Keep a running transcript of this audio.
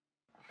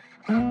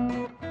Welcome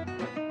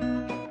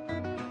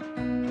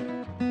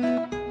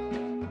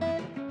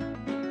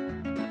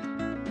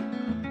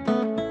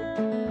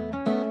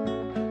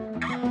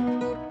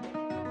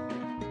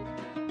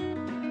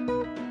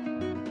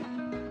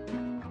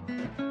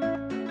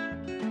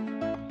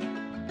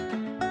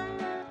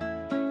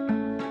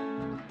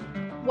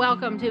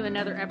to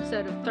another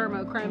episode of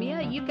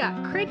Thermochromia. You've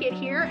got Cricket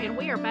here, and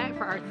we are back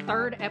for our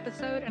third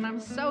episode, and I'm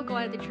so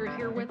glad that you're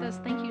here with us.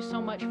 Thank you so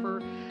much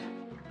for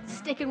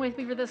sticking with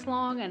me for this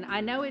long. And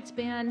I know it's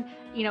been,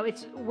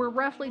 we're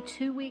roughly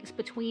 2 weeks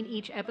between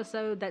each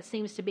episode. That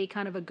seems to be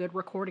kind of a good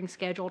recording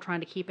schedule, trying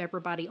to keep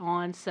everybody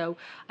on. So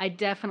I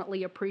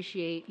definitely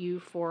appreciate you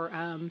for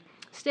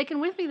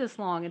sticking with me this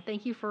long, and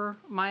thank you for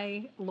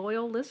my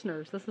loyal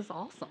listeners. This is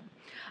awesome.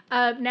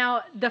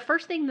 Now, the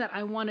first thing that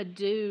I want to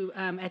do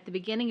at the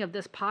beginning of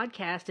this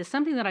podcast is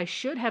something that I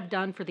should have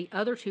done for the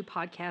other two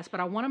podcasts, but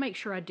I want to make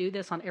sure I do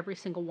this on every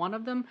single one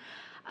of them.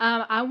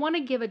 I want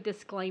to give a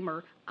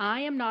disclaimer.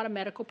 I am not a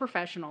medical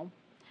professional,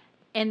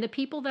 and the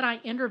people that I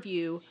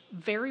interview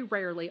very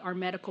rarely are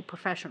medical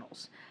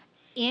professionals.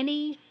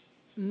 Any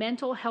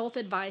mental health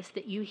advice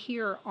that you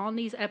hear on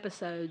these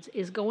episodes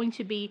is going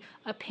to be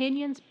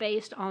opinions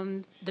based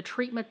on the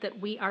treatment that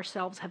we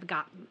ourselves have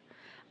gotten.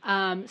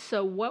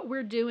 So what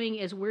we're doing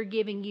is we're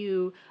giving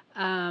you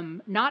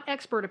not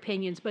expert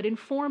opinions, but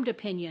informed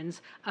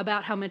opinions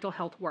about how mental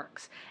health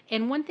works.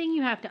 And one thing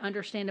you have to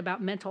understand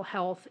about mental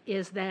health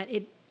is that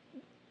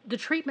the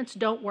treatments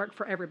don't work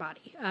for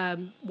everybody.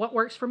 What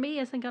works for me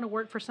isn't going to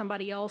work for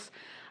somebody else.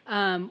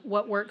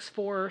 What works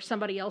for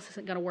somebody else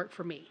isn't going to work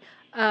for me.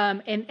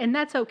 And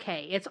that's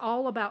okay. It's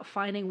all about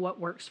finding what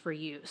works for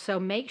you. So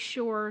make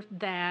sure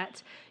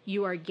that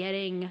you are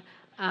getting,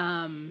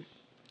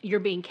 you're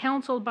being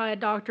counseled by a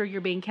doctor,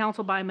 you're being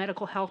counseled by a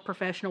medical health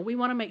professional. We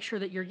want to make sure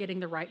that you're getting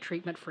the right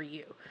treatment for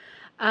you.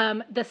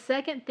 The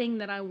second thing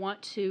that I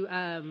want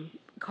to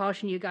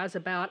caution you guys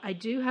about, I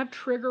do have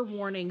trigger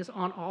warnings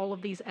on all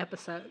of these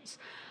episodes.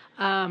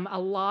 A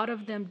lot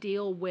of them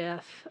deal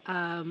with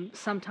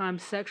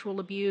sometimes sexual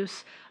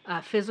abuse,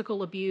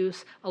 physical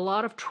abuse, a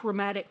lot of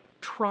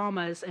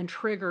traumas and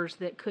triggers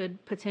that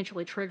could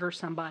potentially trigger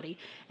somebody.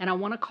 And I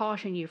want to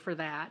caution you for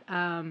that.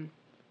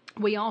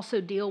 We also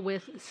deal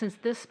with, since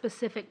this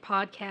specific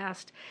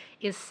podcast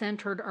is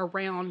centered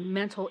around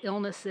mental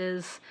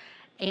illnesses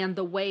and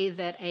the way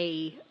that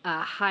a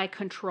high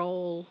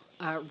control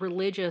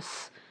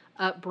religious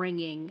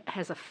upbringing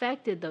has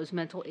affected those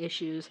mental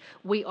issues,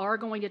 we are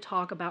going to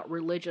talk about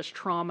religious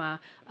trauma,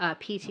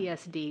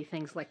 PTSD,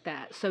 things like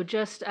that. So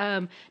just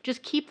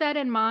keep that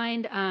in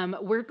mind.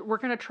 We're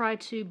going to try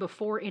to,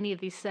 before any of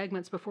these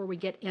segments, before we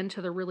get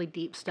into the really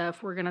deep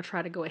stuff, we're going to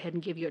try to go ahead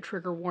and give you a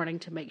trigger warning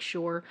to make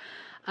sure.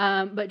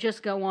 But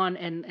just go on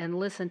and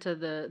listen to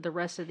the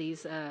rest of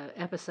these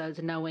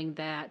episodes, knowing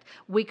that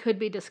we could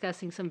be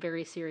discussing some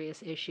very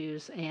serious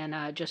issues,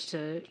 and just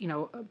to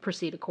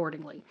proceed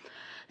accordingly.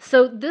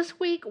 So this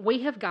week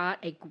we have got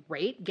a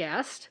great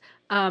guest.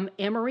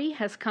 Emory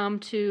has come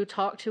to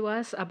talk to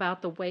us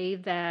about the way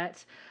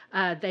that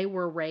they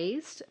were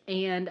raised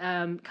and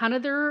kind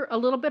of a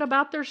little bit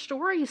about their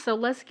story. So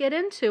let's get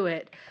into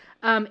it.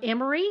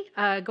 Emory,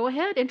 go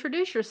ahead,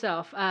 introduce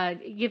yourself.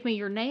 Give me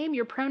your name,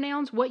 your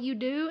pronouns, what you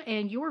do,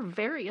 and your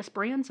various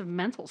brands of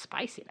mental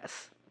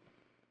spiciness.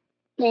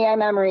 Hey,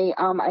 I'm Emory.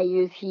 I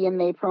use he and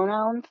they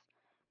pronouns.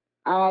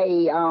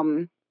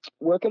 I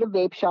work at a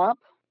vape shop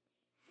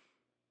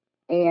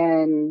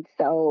and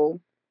sell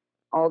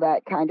all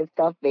that kind of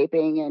stuff,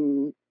 vaping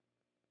and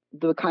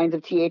the kinds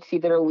of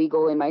THC that are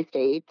legal in my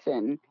state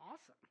and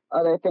Awesome.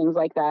 other things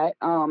like that.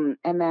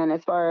 And then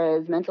as far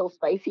as mental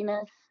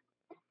spiciness,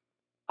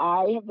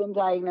 I have been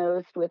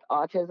diagnosed with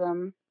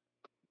autism,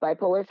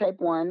 bipolar type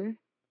 1,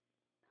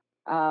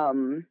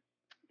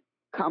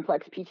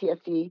 complex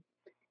PTSD,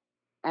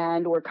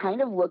 and we're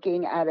kind of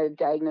looking at a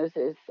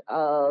diagnosis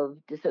of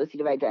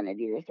dissociative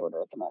identity disorder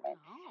at the moment.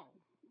 Oh,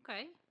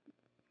 okay.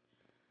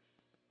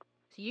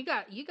 So you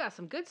got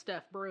some good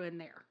stuff brewing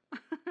there.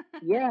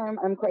 Yeah,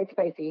 I'm quite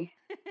spicy.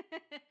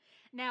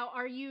 Now,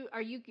 are you?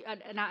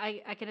 And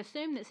I can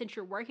assume that since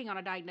you're working on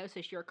a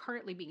diagnosis, you're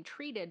currently being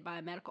treated by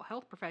a medical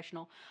health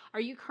professional. Are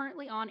you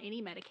currently on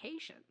any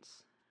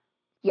medications?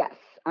 Yes,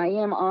 I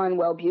am on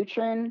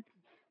Wellbutrin,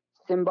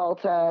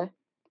 Cymbalta,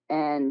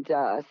 and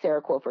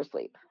Seroquel for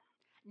sleep.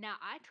 Now,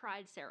 I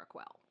tried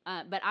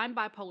Seroquel, but I'm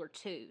bipolar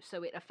 2,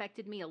 so it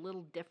affected me a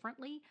little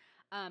differently.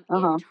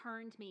 It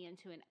turned me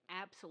into an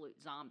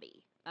absolute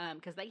zombie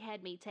because they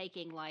had me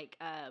taking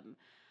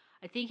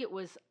I think it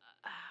was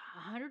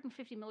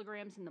 150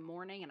 milligrams in the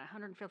morning and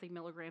 150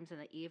 milligrams in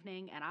the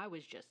evening, and I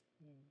was just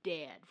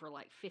dead for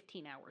like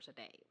 15 hours a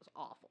day. It was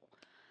awful.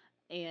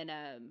 And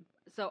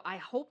so I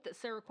hope that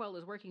Seroquel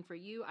is working for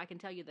you. I can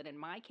tell you that in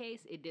my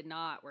case, it did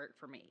not work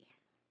for me.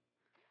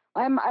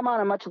 I'm on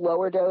a much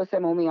lower dose.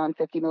 I'm only on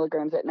 50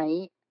 milligrams at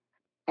night,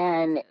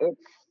 and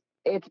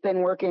it's been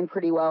working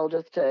pretty well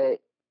just to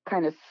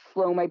kind of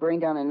slow my brain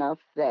down enough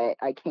that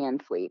I can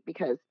sleep,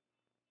 because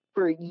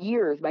for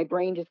years my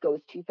brain just goes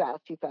too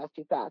fast,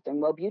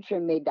 and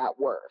Wellbutrin made that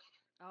worse.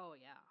 Oh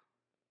yeah.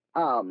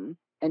 And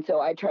so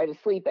I try to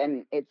sleep,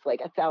 and it's like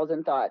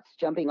 1,000 thoughts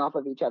jumping off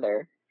of each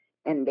other,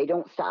 and they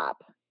don't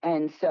stop.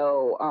 And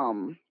so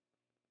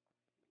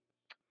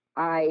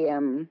I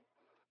am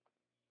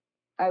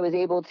I was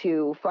able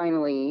to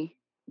finally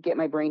get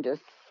my brain to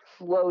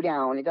slow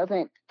down. It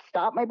doesn't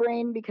stop my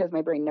brain because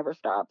my brain never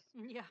stops.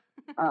 Yeah.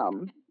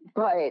 Um,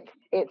 but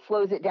it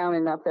slows it down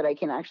enough that I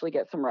can actually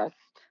get some rest,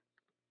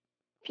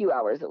 a few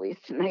hours at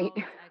least tonight. Oh,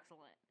 that's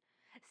excellent.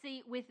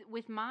 See,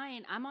 with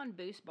mine, I'm on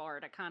Boost Bar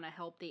to kind of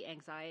help the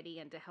anxiety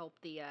and to help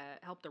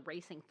the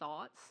racing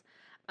thoughts.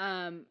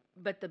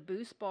 But the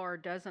Boost Bar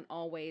doesn't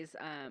always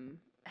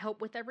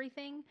help with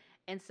everything,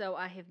 and so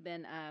I have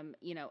been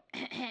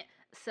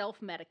self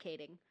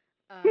medicating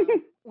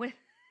with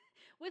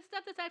with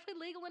stuff that's actually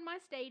legal in my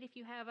state if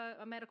you have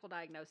a medical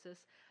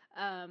diagnosis.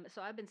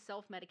 So I've been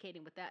self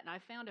medicating with that, and I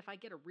found if I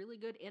get a really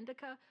good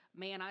indica,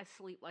 man, I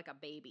sleep like a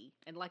baby,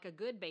 and like a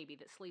good baby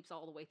that sleeps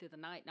all the way through the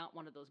night, not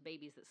one of those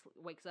babies that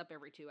wakes up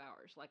every 2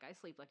 hours. Like I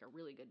sleep like a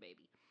really good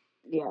baby.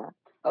 Yeah.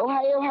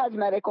 Ohio has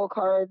medical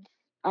cards.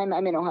 I'm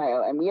in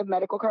Ohio, and we have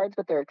medical cards,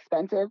 but they're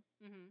expensive,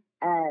 Hmm.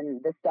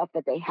 and the stuff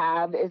that they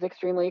have is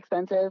extremely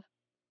expensive.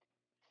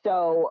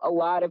 So a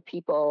lot of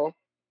people,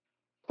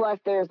 plus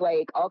there's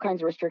like all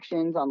kinds of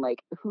restrictions on like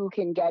who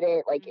can get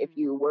it. Like if Hmm.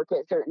 you work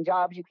at certain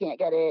jobs, you can't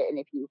get it, and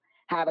if you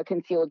have a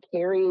concealed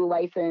carry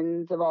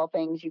license of all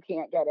things, you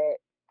can't get it,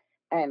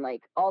 and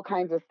like all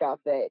kinds of stuff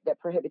that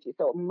prohibits you.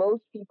 So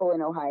most people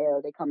in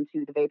Ohio, they come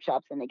to the vape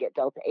shops and they get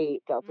Delta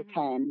 8, Delta Hmm.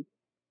 10,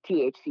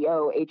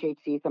 THCO,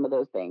 HHC, some of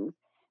those things.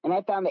 And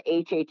I found the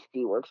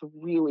HHC works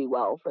really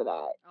well for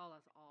that. Oh,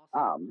 that's awesome.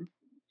 Um,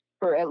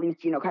 for at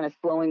least, kind of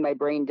slowing my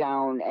brain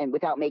down and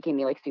without making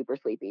me like super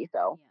sleepy.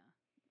 So, Yeah.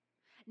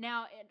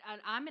 Now,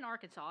 I'm in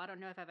Arkansas. I don't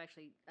know if I've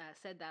actually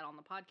said that on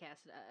the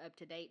podcast up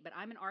to date, but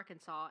I'm in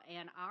Arkansas,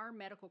 and our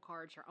medical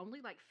cards are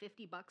only like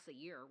 $50 a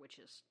year, which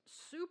is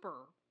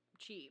super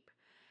cheap.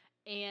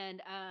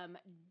 And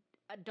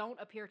don't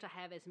appear to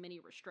have as many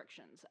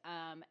restrictions.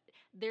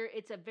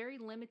 It's a very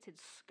limited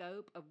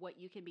scope of what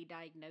you can be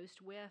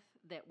diagnosed with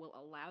that will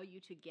allow you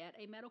to get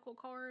a medical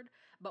card.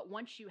 But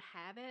once you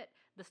have it,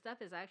 the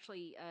stuff is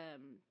actually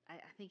I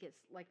think it's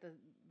like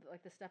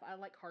the stuff I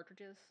like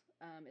cartridges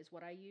is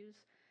what I use.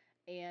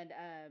 And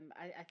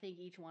I think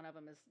each one of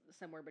them is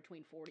somewhere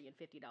between $40 and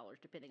 $50,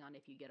 depending on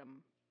if you get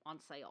them on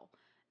sale.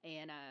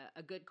 And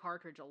a good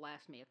cartridge will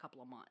last me a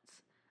couple of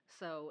months.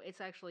 So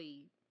it's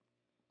actually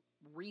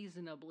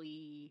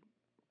reasonably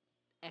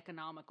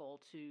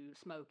economical to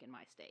smoke in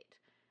my state,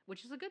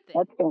 which is a good thing.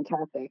 that's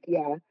fantastic.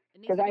 Yeah.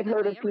 It needs Because to be I've that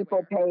heard way of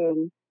people everywhere.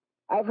 paying,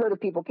 I've heard of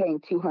people paying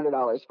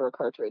 $200 for a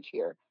cartridge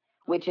here,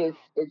 Oh which is,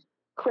 wow. is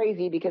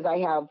crazy because I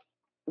have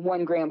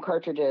 1 gram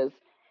cartridges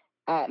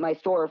at my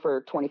store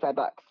for 25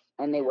 bucks,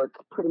 and they Yeah. work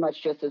pretty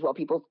much just as well.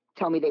 People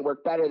tell me they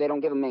work better. They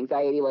don't give them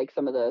anxiety like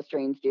some of the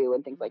strains do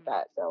and things like Hmm.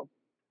 that. So,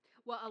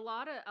 Well, a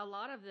lot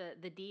of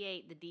the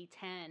D8, the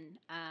D10,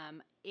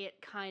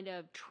 it kind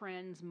of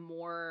trends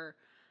more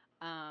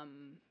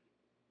um,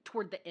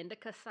 toward the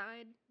indica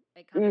side.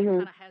 It kind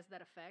hmm, of has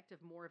that effect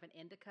of more of an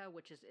indica,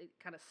 which is it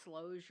kind of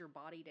slows your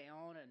body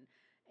down, and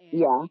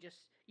yeah.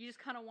 you just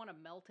kind of want to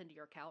melt into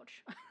your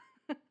couch,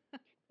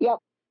 Yep.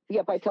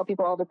 Yep. I which is tell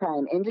people all the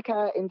time,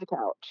 indica, in the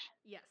couch.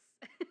 yes.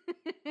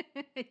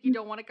 You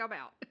don't want to come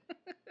out.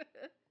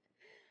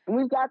 And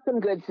we've got some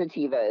good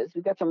sativas.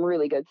 We've got some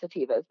really good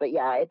sativas, but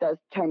yeah, it does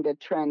tend to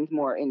trend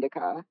more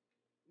indica,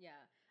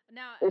 Yeah.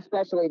 Now,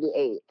 especially the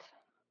eight.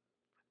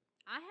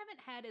 I haven't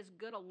had as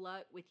good a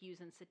luck with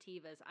using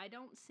sativas. I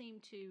don't seem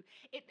to.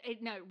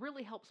 It no, it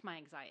really helps my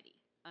anxiety.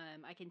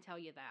 I can tell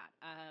you that.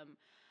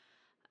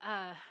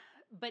 Uh,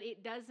 but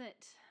it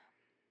doesn't.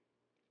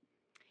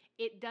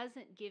 It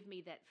doesn't give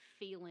me that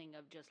feeling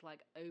of just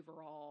like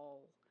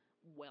overall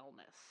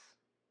wellness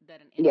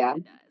that an Yeah. indica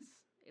does,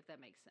 if that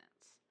makes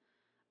sense.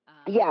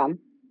 Yeah.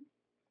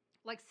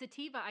 Like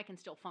sativa, I can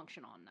still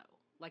function on though.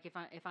 Like if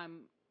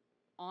I'm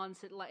on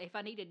like if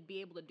I need to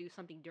be able to do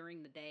something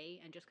during the day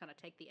and just kind of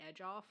take the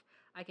edge off,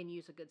 I can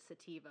use a good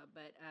sativa.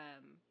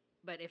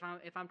 But if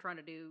I'm trying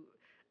to do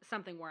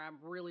something where I'm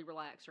really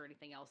relaxed or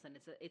anything else, then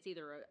it's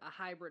either a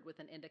hybrid with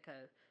an indica,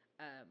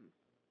 um,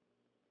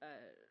 uh,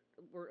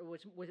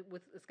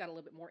 with it's got a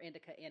little bit more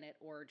indica in it,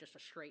 or just a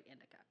straight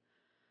indica.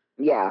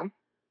 Yeah.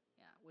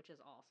 Yeah, which is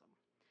awesome.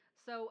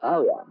 So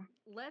Oh, yeah.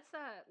 let's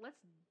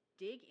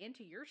dig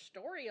into your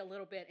story a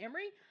little bit,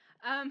 Emory.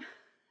 Um,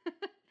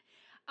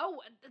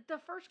 oh, the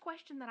first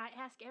question that I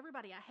ask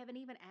everybody, I haven't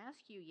even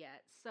asked you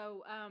yet.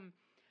 So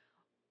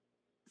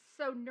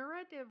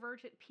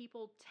neurodivergent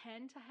people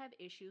tend to have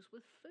issues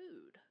with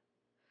food.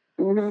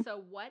 Hmm. So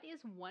what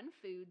is one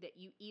food that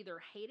you either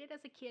hated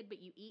as a kid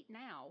but you eat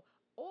now,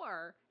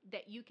 or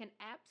that you can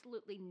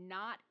absolutely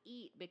not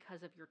eat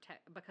because of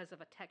because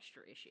of a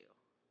texture issue?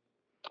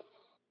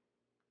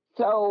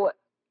 So,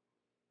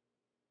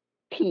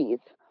 peas.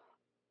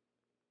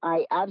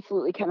 I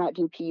absolutely cannot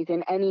do peas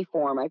in any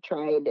form. I've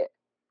tried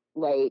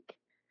like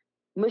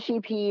mushy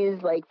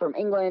peas, like from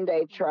England.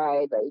 I've Mm-hmm.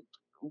 tried like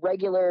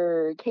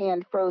regular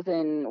canned,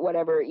 frozen,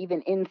 whatever,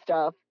 even in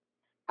stuff.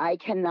 I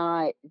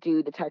cannot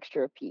do the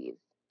texture of peas.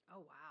 Oh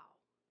wow.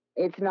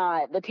 It's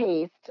not the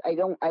taste.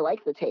 I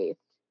like the taste,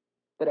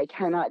 but I It's just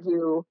cannot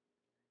do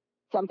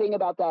something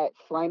about that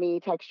slimy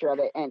texture of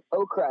it. And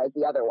okra is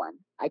the other one.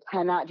 I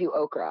cannot do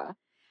okra.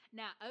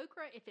 now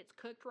okra, if it's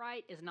cooked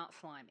right, is not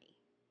slimy.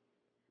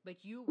 But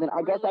Then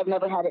I guess I've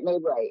never had it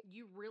made right.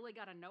 you really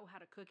gotta know how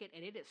to cook it,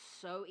 and it is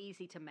so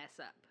easy to mess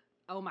up.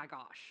 Oh my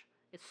gosh,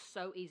 it's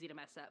so easy to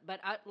mess up. But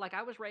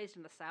I was raised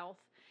in the South,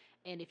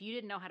 and if you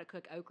didn't know how to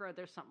cook okra,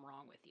 there's something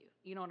wrong with you.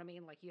 You know what I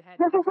mean? Like you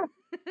had,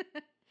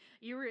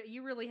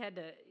 you really had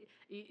to.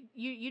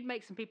 You'd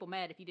make some people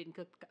mad if you didn't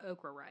cook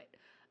okra right.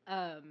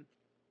 Um,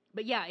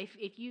 but yeah,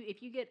 if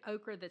you get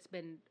okra that's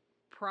been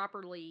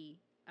properly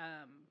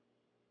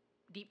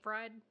deep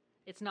fried,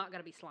 it's not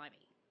gonna be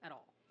slimy at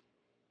all.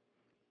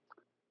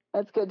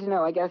 That's good to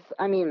know. I guess,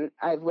 I mean,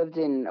 I've lived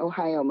in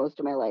Ohio most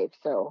of my life,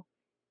 so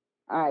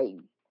I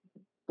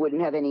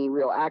wouldn't have any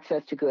real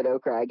access to good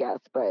okra, I guess,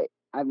 but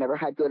I've never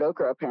had good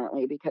okra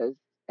apparently because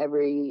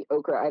every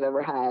okra I've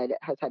ever had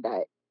has had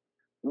that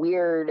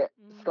weird,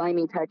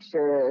 slimy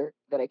texture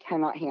that I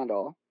cannot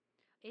handle.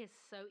 It's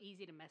so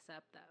easy to mess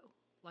up though.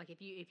 Like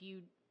if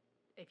you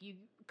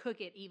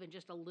cook it even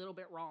just a little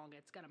bit wrong,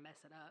 it's gonna mess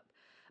it up.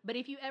 But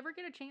if you ever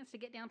get a chance to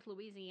get down to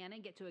Louisiana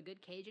and get to a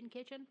good Cajun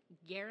kitchen,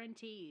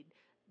 guaranteed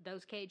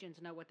those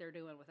Cajuns know what they're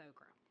doing with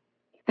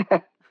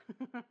okra.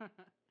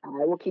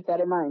 I will keep that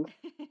in mind.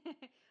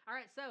 All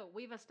right, so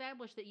we've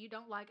established that you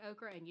don't like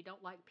okra and you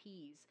don't like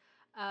peas.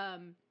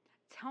 Um,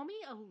 Tell me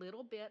a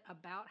little bit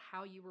about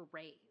how you were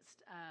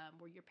raised.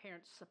 Were your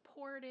parents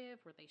supportive?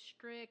 Were they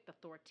strict,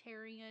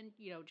 authoritarian?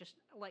 You know, just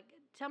like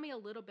tell me a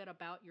little bit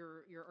about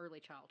your early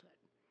childhood.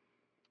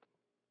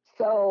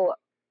 So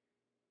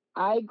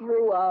I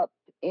grew up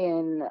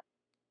in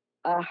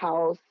a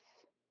house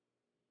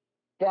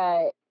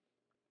that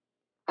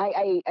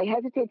I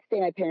hesitate to say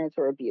my parents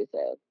were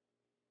abusive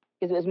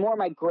because it was more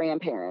my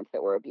grandparents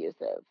that were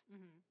abusive.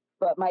 Mm-hmm.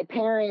 But my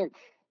parents,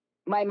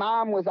 my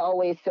mom was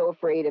always so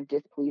afraid of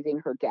displeasing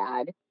her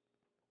dad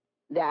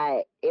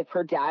that if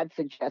her dad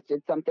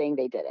suggested something,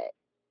 they did it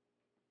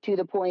to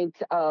the point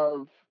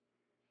of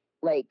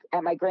like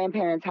at my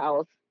grandparents'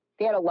 house,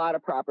 they had a lot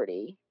of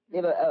property. They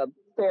have a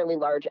fairly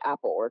large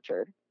apple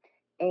orchard,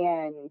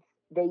 and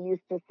they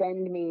used to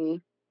send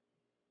me.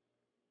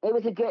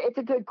 It's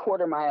a good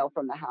quarter mile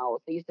from the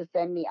house. They used to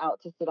send me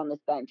out to sit on this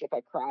bench if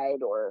I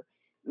cried or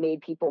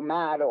made people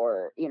mad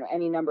or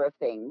any number of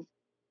things.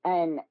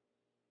 And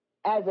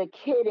as a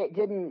kid, it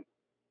didn't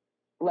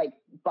like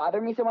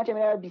bother me so much. I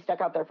mean, I would be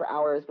stuck out there for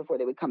hours before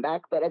they would come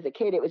back. But as a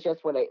kid, it was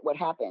just what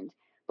happened.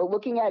 But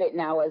looking at it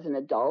now as an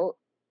adult,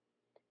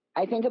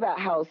 I think about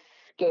how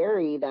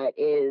scary that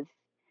is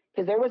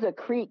because there was a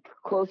creek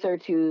closer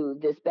to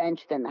this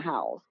bench than the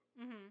house.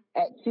 Mm-hmm.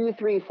 At 2,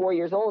 3, 4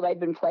 years old, I'd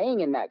been playing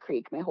in that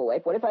creek my whole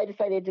life. What if I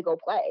decided to go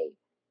play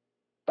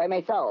by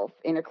myself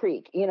in a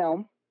creek,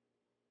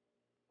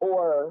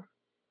 or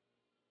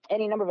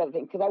any number of other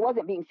things? Because I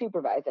wasn't being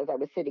supervised as I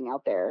was sitting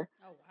out there.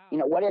 Oh wow.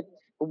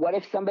 What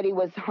if somebody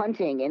was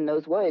hunting in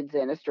those woods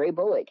and a stray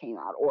bullet came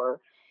out, or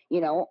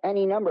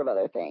any number of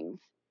other things.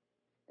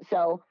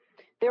 So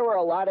there were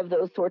a lot of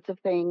those sorts of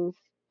things.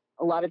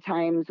 A lot of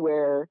times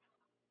where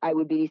I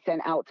would be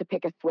sent out to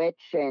pick a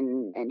switch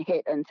and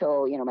hit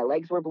until my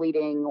legs were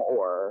bleeding,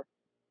 or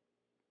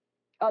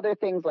other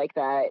things like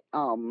that.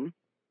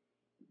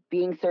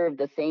 Being served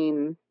the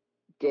same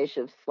dish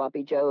of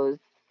sloppy joes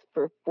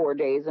for 4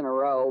 days in a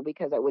row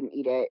because I wouldn't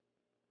eat it.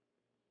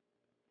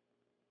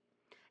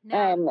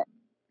 Now And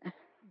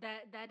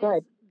that that go is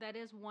ahead. that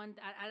is one.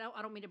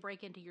 I don't mean to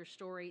break into your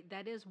story.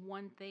 That is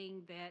one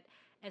thing that,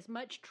 as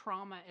much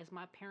trauma as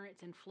my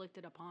parents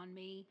inflicted upon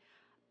me,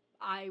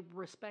 I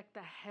respect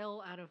the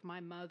hell out of my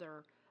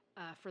mother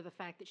for the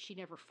fact that she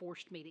never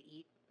forced me to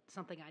eat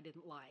something I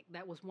didn't like.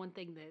 That was one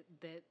thing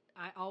that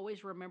I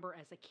always remember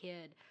as a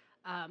kid.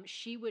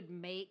 She would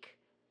make.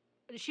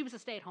 She was a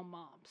stay-at-home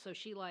mom, so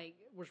she like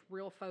was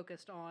real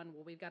focused on.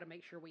 Well, we've got to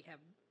make sure we have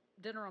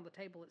dinner on the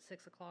table at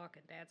 6 o'clock,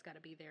 and Dad's got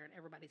to be there, and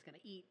everybody's going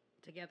to eat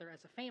together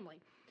as a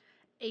family.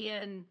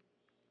 And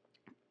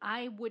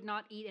I would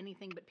not eat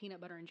anything but peanut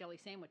butter and jelly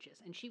sandwiches.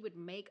 And she would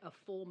make a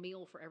full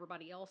meal for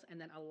everybody else and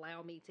then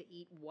allow me to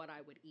eat what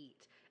I would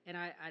eat. And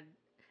I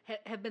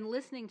have been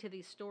listening to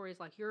these stories,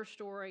 like your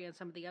story and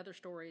some of the other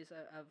stories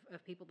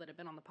of people that have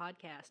been on the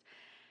podcast.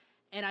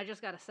 And I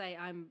just got to say,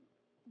 I'm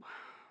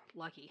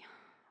lucky.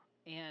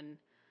 And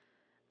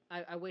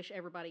I wish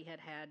everybody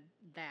had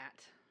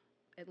that,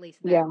 at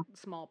least that Yeah,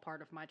 small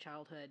part of my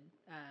childhood.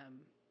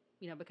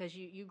 Because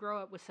you grow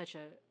up with such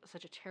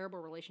a terrible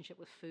relationship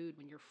with food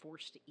when you're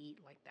forced to eat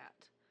like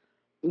that.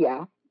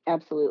 yeah,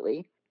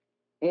 absolutely.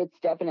 It's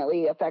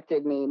definitely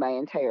affected me my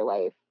entire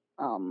life.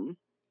 Um,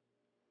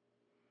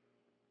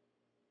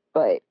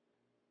 but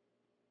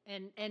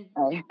And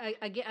I,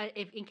 again,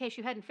 if in case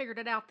you hadn't figured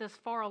it out this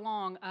far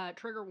along,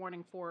 trigger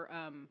warning for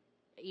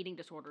eating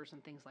disorders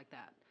and things like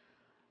that.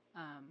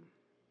 Um,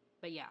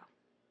 but yeah,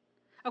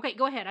 okay,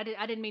 go ahead. I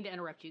didn't mean to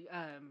interrupt you.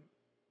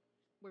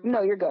 We were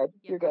no, talking. you're good.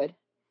 Yeah, You're go ahead. good.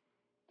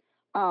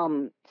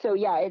 So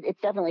yeah,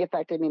 it's definitely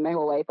affected me my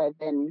whole life.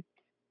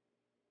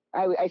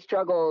 I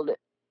struggled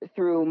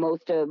through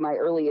most of my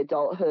early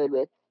adulthood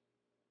with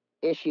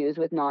issues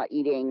with not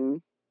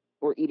eating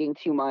or eating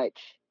too much.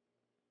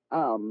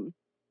 Um,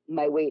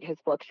 my weight has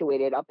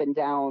fluctuated up and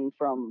down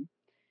from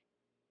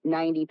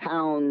 90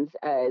 pounds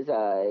as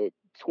a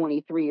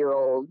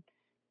 23-year-old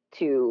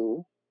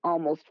to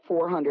almost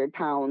 400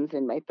 pounds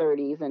in my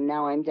 30s. And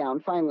now I'm down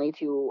finally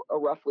to a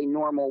roughly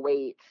normal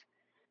weight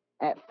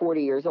at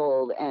 40 years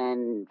old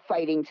and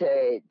fighting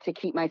to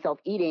keep myself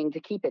eating to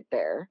keep it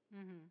there.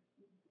 Mm-hmm.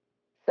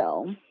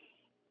 So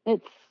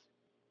it's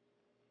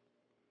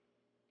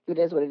it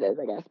is what it is,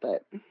 I guess.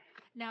 But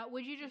Now,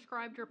 would you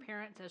describe your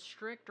parents as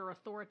strict or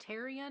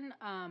authoritarian,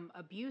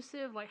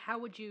 abusive? Like, how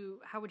would you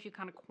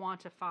kind of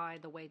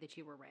quantify the way that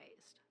you were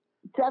raised?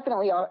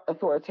 definitely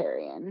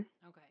authoritarian.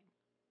 Okay.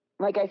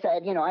 Like I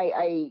said,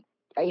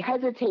 I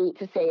hesitate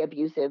to say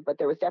abusive, but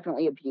there was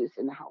definitely abuse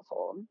in the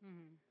household.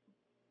 Mm-hmm.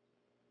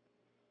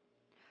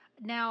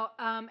 Now,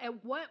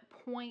 at what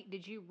point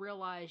did you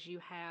realize you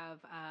have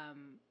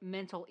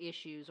mental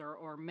issues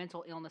or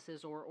mental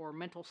illnesses or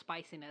mental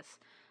spiciness?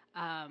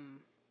 Um,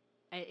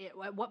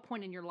 at what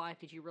point in your life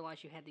did you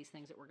realize you had these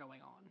things that were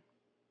going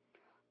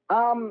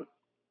Um,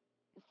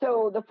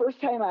 so the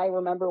first time I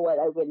remember what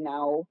I would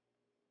now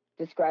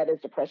describe as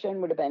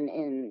depression would have been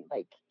in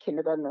like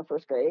kindergarten or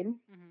first grade.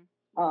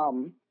 on?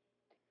 Um,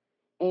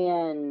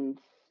 and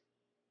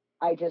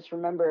I just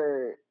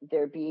remember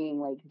there being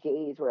like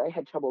days where I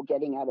had trouble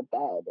getting out of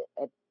bed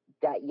at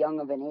that young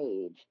of an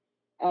age.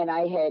 And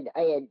I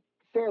had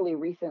fairly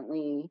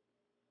recently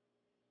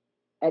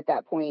at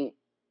that point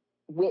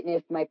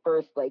witnessed my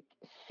first like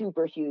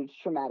super huge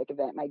traumatic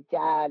event. My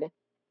dad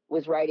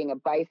was riding a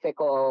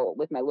bicycle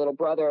with my little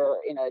brother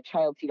in a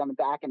child seat on the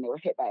back and they were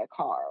hit by a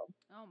car.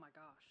 Oh my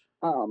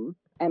gosh.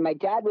 And my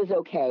dad was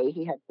okay.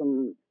 He had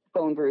some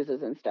bone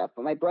bruises and stuff,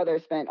 but my brother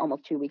spent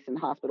almost 2 weeks in the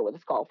hospital with a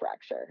skull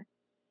fracture.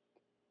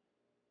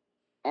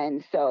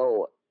 And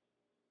so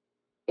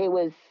it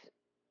was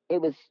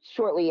it was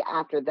shortly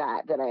after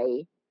that that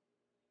I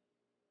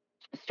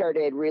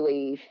started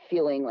really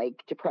feeling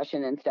like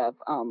depression and stuff.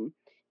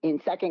 In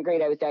second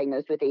grade, I was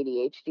diagnosed with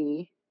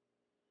ADHD,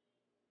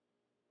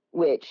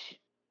 which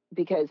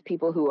because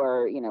people who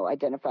are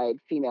identified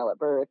female at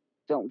birth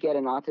don't get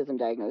an autism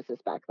diagnosis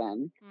back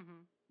then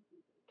Mm-hmm.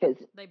 because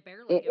They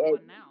barely get it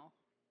one now.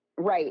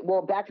 right.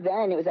 Well, back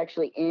then it was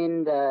actually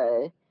in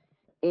the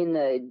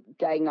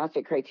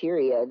diagnostic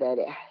criteria that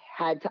it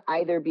had to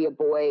either be a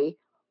boy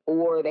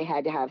or they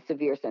had to have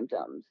severe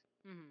symptoms.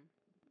 Mm-hmm.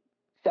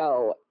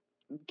 So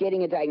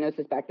getting a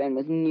diagnosis back then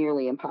was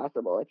nearly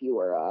impossible if you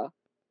were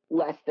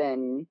less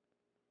than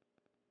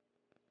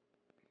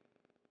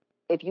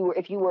if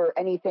you were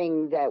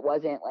anything that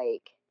wasn't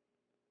like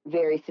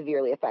very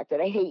severely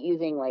affected. I hate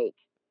using like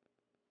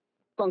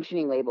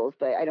functioning labels,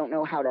 but I don't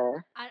know how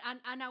to.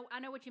 I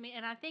know what you mean,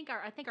 and I think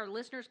our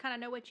listeners kind of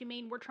know what you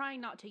mean. We're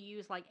trying not to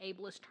use like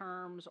ableist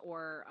terms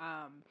or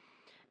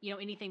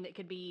anything that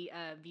could be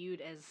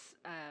viewed as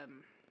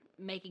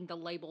making the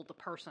label the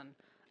person.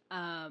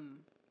 Um,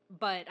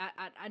 but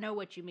I know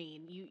what you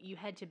mean. You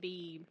had to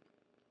be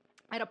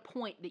at a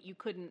point that you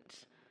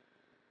couldn't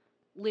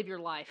live your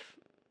life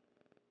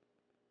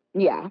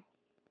Yeah,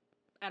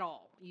 at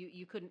all.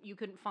 You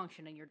couldn't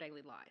function in your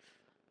daily life.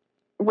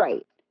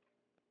 right,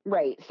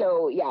 right.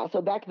 So yeah,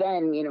 so back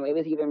then, it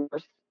was even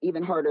worse,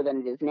 even harder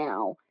than it is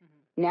now.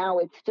 Mm-hmm. Now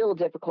it's still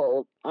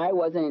difficult. I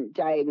wasn't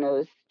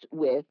diagnosed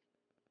with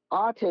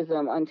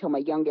autism until my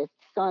youngest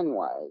son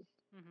was.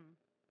 Mm-hmm.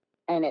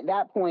 And at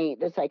that point,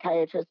 the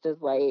psychiatrist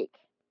is like,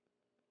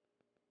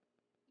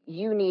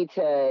 you need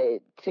to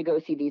go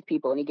see these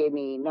people. And he gave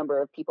me a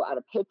number of people out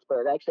of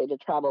Pittsburgh. I actually had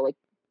to travel like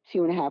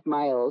 2.5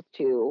 miles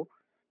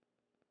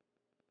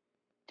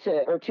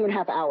or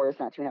 2.5 hours,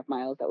 not 2.5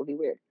 miles. That would be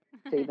weird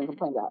to even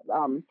complain about.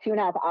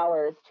 2.5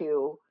 hours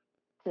to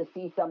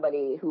see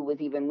somebody who was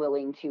even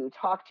willing to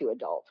talk to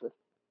adults with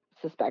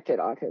suspected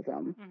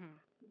autism. Mm-hmm.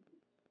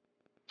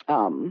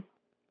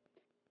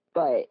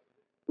 But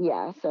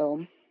yeah,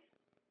 so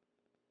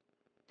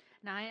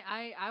Now,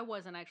 I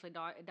wasn't actually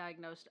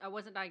diagnosed. I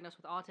wasn't diagnosed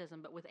with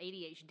autism, but with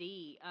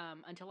ADHD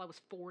until I was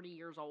 40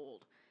 years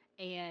old.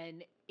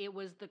 And it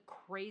was the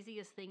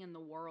craziest thing in the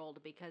world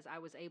because I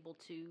was able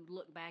to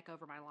look back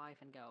over my life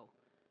and go,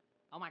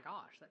 "Oh my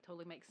gosh, that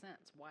totally makes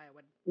sense.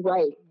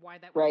 right, Why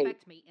that would right,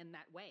 affect me in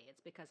that way?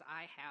 It's because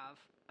I have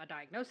a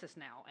diagnosis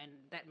now, and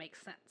that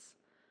makes sense."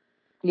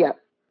 yeah,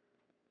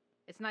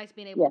 It's nice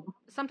being yeah, able.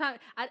 Sometimes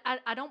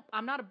I don't.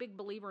 I'm not a big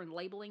believer in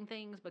labeling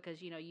things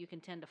because you can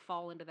tend to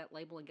fall into that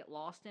label and get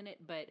lost in it.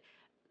 But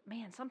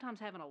man, sometimes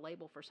having a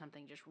label for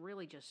something just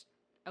really just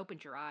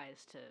opens your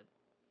eyes to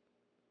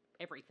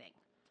everything.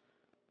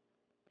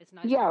 It's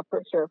nice to yeah,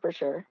 for sure, for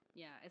sure.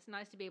 Yeah, it's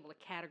nice to be able to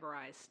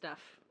categorize stuff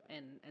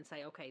and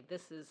say, okay,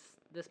 this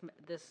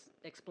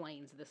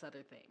explains this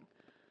other thing.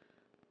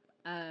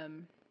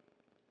 Um,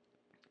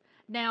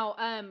 Now,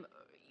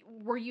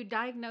 were you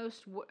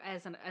diagnosed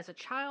as a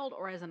child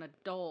or as an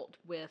adult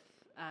with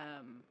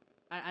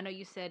I know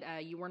you said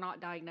you were not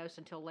diagnosed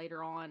until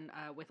later on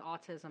with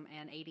autism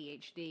and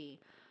ADHD.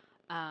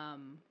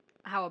 Um,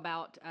 how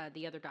about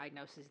the other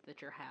diagnoses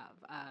that you have?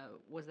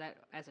 Was that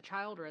as a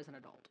child or as an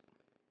adult?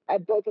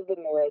 Both of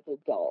them were as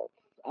adults.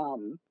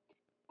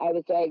 I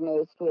was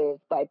diagnosed with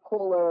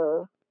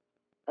bipolar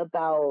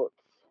about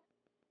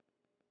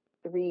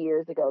 3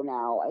 years ago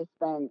now. I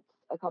spent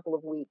a couple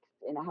of weeks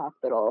in a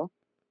hospital,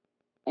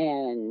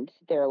 and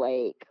they're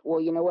like, well,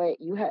 you know what?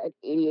 You had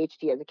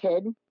ADHD as a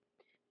kid,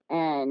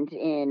 and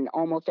in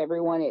almost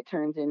everyone, it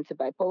turns into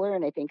bipolar.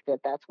 And I think that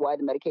that's why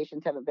the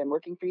medications haven't been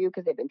working for you,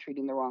 because they've been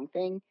treating the wrong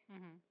thing.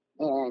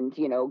 Mm-hmm.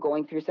 And,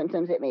 going through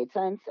symptoms, it made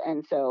sense.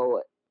 And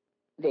so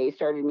they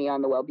started me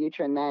on the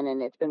Wellbutrin then,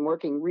 and it's been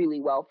working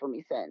really well for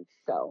me since.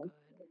 So. Good.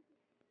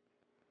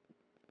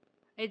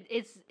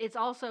 It's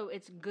also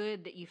it's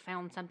good that you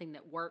found something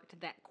that worked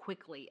that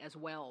quickly as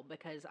well,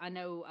 because I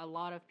know a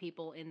lot of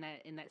people in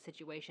that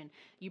situation,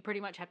 you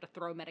pretty much have to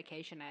throw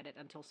medication at it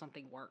until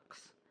something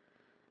works.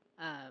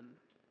 Um,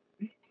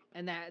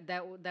 and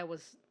that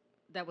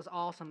was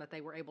awesome that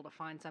they were able to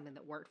find something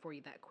that worked for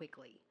you that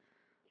quickly.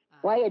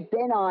 Well, I had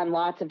been on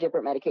lots of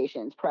different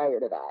medications prior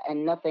to that,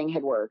 and nothing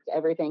had worked.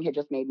 Everything had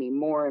just made me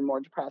more and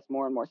more depressed,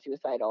 more and more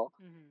suicidal,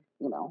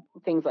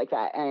 things like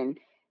that. And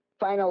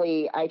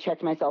finally, I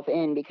checked myself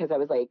in because I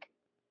was like,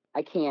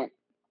 I can't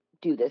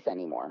do this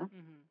anymore.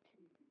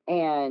 Mm-hmm.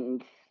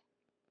 And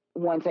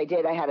once I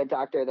did, I had a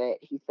doctor that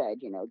he said,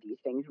 these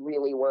things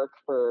really work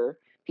for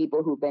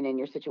people who've been in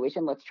your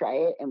situation. Let's try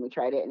it. And we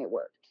tried it and it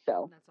worked.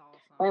 So That's awesome.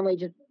 finally,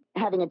 just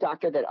having a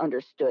doctor that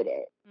understood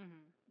it,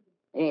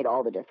 Mm-hmm. made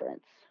all the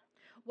difference.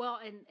 Well,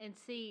 and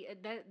see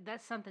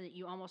that's something that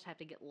you almost have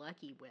to get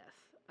lucky with,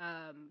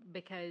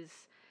 because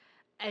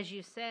as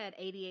you said,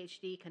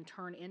 ADHD can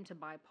turn into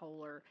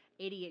bipolar.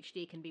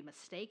 ADHD can be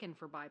mistaken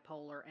for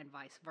bipolar, and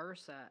vice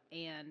versa.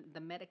 And the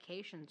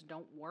medications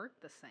don't work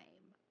the same.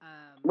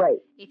 Right.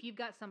 If you've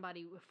got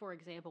somebody, for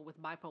example, with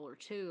bipolar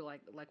 2,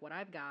 like what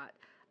I've got,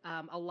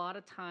 a lot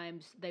of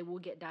times they will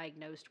get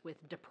diagnosed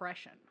with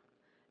depression.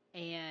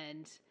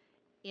 And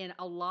in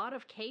a lot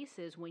of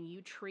cases, when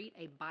you treat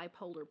a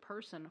bipolar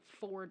person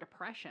for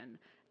depression,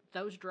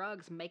 those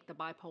drugs make the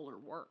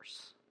bipolar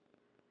worse.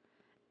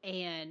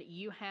 And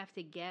you have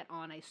to get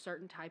on a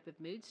certain type of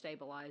mood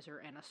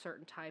stabilizer and a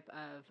certain type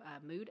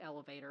of mood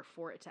elevator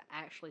for it to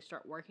actually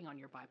start working on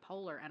your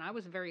bipolar. And I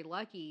was very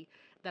lucky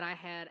that I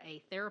had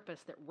a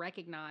therapist that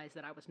recognized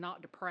that I was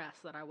not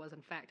depressed, that I was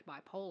in fact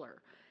bipolar.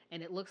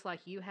 And it looks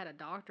like you had a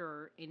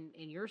doctor in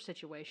your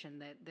situation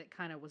that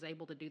kind of was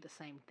able to do the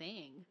same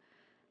thing.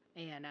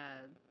 And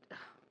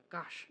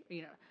gosh,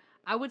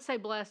 I would say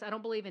blessed. I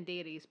don't believe in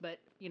deities, but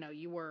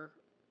you were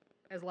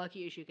as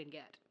lucky as you can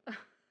get.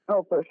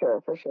 Oh, for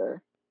sure, for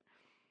sure.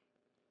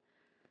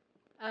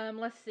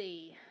 Let's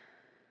see.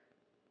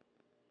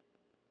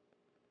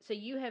 So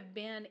you have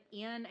been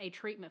in a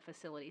treatment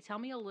facility. Tell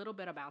me a little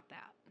bit about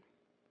that.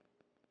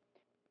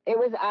 It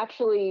was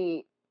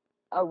actually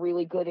a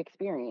really good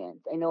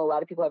experience. I know a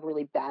lot of people have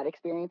really bad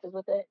experiences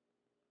with it,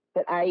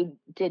 but I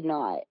did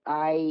not.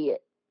 I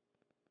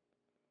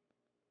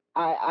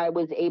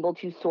was able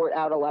to sort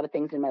out a lot of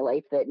things in my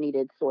life that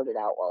needed sorted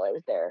out while I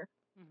was there.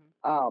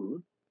 Mm-hmm.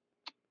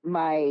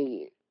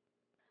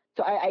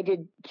 So I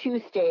did 2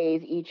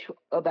 stays, each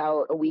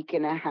about a week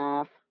and a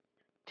half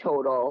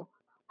total,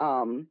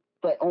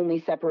 but only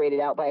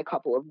separated out by a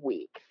couple of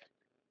weeks,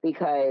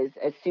 because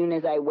as soon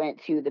as I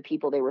went to the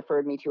people they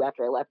referred me to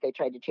after I left, they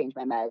tried to change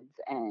my meds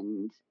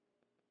and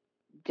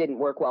didn't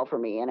work well for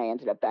me, and I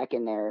ended up back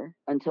in there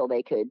until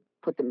they could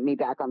put me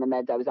back on the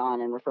meds I was on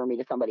and refer me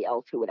to somebody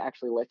else who would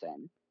actually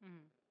listen.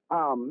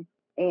 Mm-hmm.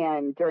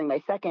 And during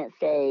my second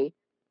stay,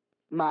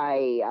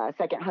 my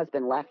second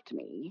husband left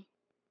me.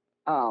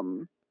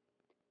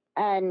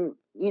 And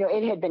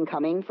it had been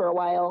coming for a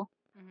while,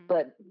 mm-hmm.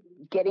 but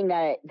getting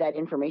that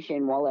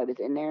information while I was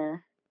in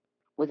there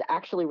was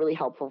actually really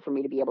helpful for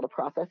me to be able to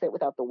process it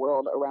without the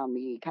world around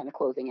me kind of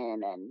closing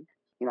in. And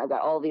I've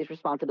got all these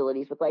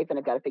responsibilities with life, and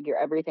I've got to figure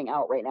everything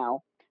out right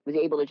now. I was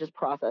able to just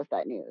process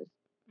that news.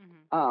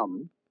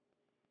 Mm-hmm.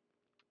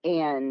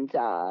 And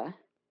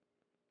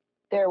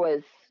there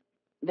was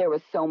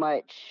so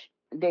much.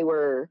 They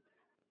were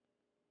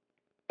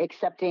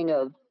accepting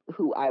of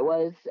who I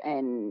was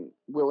and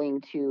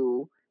willing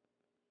to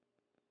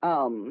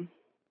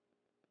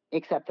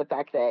accept the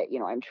fact that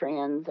I'm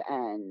trans,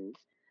 and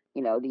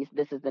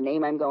this is the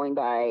name I'm going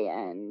by,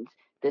 and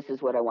this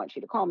is what I want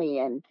you to call me,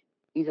 and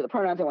these are the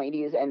pronouns I want you to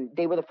use. And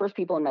they were the first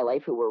people in my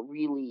life who were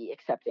really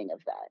accepting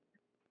of that,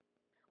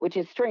 which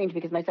is strange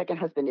because my second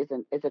husband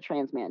is a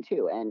trans man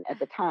too, and at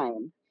the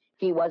time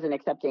he wasn't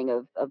accepting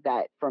of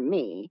that from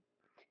me.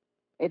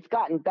 It's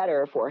gotten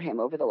better for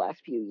him over the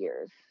last few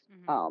years.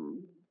 Mm-hmm.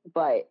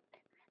 But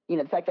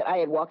the fact that I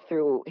had walked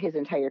through his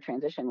entire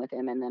transition with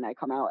him, and then I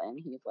come out and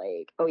he's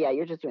like, oh yeah,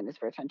 you're just doing this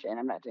for attention.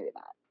 I'm not doing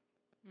that.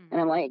 Mm-hmm.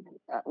 And I'm like,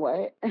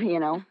 what?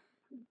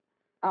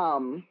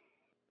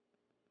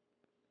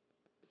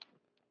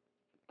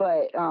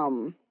 But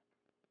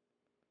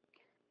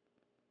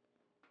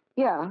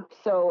yeah,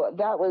 so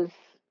that was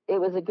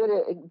was a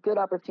good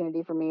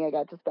opportunity for me. I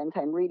got to spend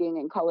time reading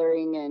and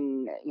coloring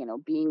and,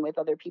 being with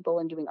other people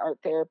and doing art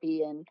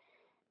therapy and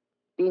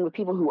being with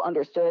people who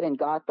understood and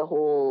got the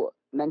whole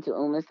mental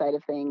illness side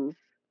of things.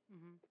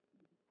 Mm-hmm.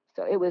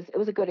 So it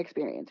was a good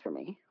experience for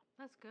me.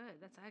 That's good.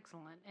 That's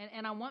excellent.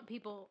 And I want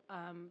people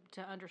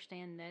to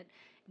understand that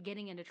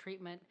getting into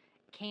treatment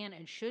can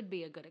and should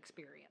be a good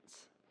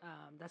experience.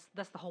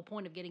 That's the whole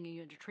point of getting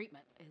you into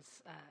treatment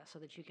is so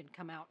that you can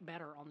come out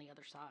better on the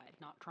other side,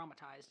 not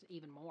traumatized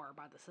even more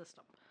by the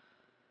system.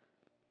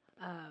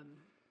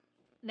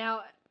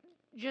 Now,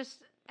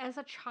 just as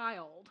a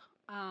child,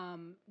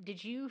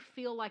 did you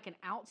feel like an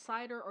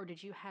outsider or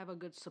did you have a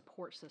good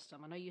support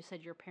system? I know you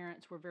said your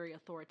parents were very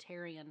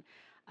authoritarian.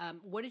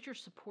 What did your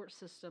support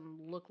system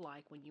look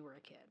like when you were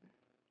a kid?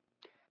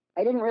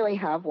 I didn't really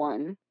have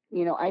one.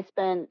 I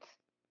spent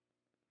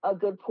a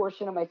good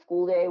portion of my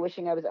school day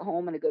wishing I was at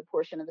home and a good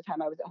portion of the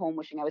time I was at home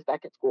wishing I was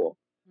back at school.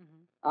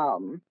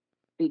 Mm-hmm.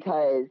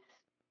 Because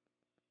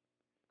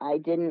I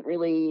didn't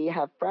really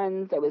have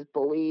friends. I was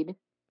bullied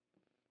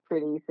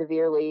pretty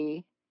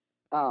severely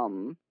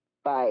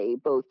by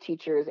both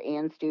teachers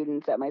and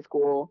students at my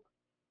school.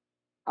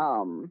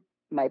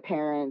 My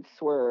parents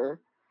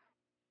were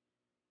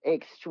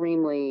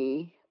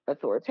extremely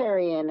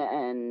authoritarian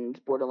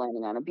and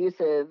borderlining on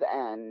abusive,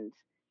 and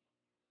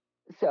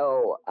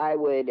so I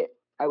would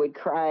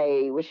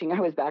cry wishing I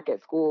was back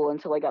at school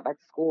until I got back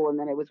to school, and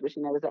then I was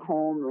wishing I was at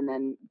home, and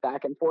then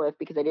back and forth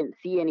because I didn't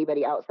see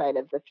anybody outside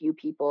of the few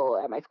people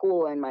at my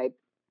school and my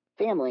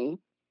family.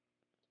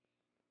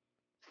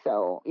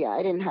 So yeah,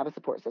 I didn't have a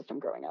support system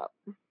growing up.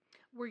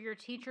 Were your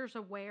teachers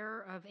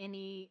aware of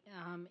any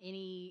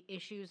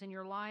issues in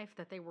your life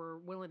that they were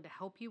willing to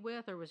help you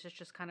with, or was this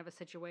just kind of a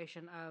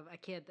situation of a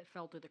kid that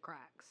fell through the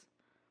cracks?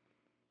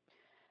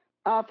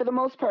 For the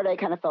most part, I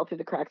kind of fell through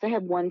the cracks. I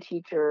had one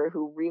teacher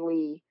who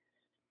really,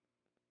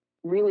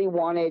 really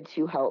wanted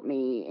to help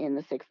me in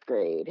the 6th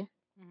grade,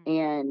 Mm-hmm.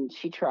 and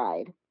she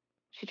tried.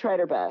 She tried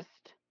her best.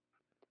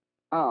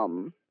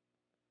 Um,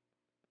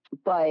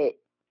 but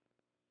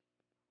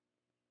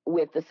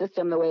with the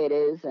system the way it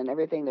is and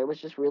everything, there was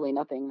just really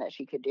nothing that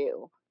she could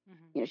do.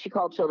 Mm-hmm. She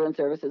called children's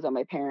services on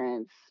my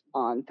parents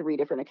on 3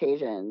 different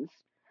occasions.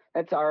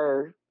 That's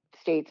our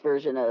state's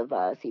version of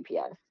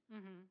CPS.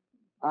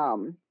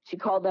 She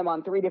called them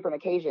on 3 different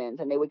occasions,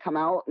 and they would come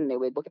out and they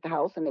would look at the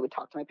house and they would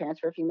talk to my parents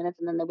for a few minutes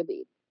and then they would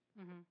leave.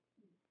 Mm-hmm.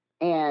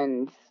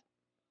 And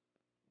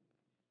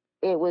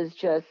it was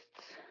just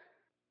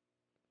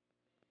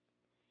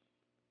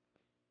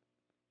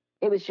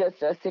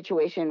a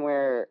situation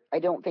where I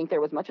don't think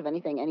there was much of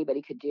anything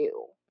anybody could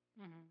do.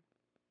 Mm-hmm.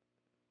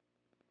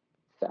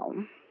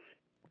 So,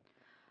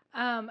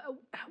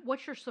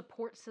 what's your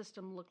support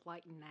system look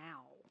like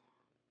now?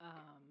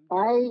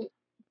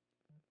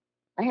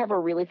 I have a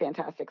really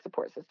fantastic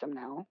support system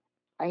now.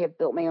 I have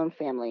built my own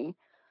family.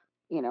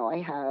 I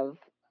have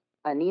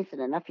a niece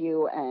and a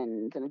nephew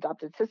and an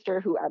adopted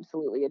sister who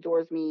absolutely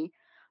adores me.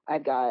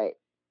 I've got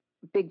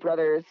big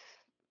brothers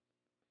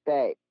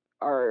that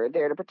are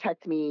there to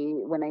protect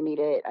me when I need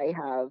it.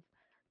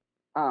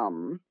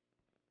 Um,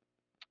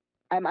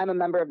 I'm a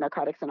member of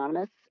Narcotics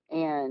Anonymous,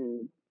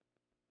 and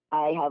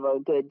I have a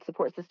good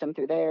support system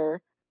through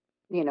there.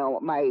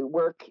 My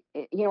work,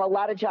 a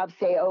lot of jobs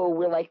say, oh,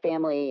 we're like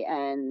family.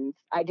 And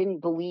I didn't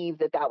believe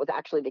that that was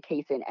actually the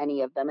case in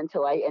any of them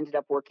until I ended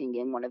up working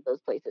in one of those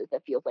places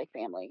that feels like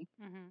family.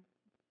 Mm-hmm.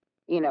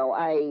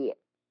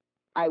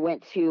 I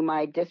went to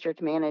my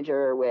district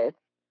manager with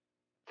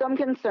some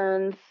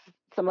concerns,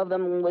 some of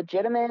them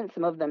legitimate,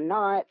 some of them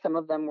not. Some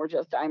of them were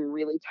just, I'm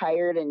really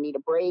tired and need a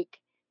break.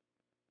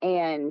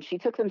 And she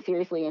took them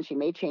seriously and she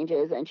made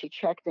changes and she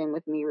checked in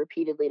with me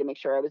repeatedly to make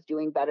sure I was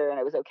doing better and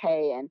I was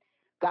okay and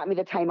got me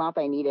the time off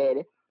I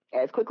needed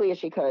as quickly as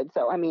she could.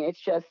 So, I mean,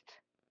 it's just,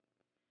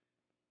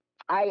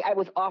 I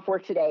was off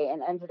work today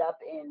and ended up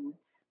in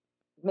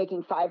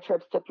making 5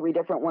 trips to 3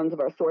 different ones of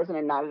our stores and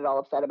I'm not at all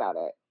upset about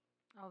it.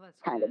 Oh, that's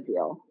kind good. of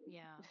deal.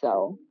 Yeah.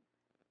 So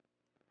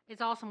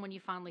It's awesome when you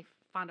finally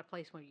find a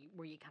place where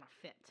you kind of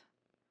fit.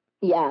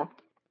 yeah.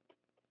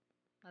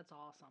 That's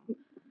awesome.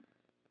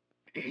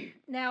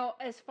 Now,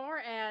 as far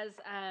as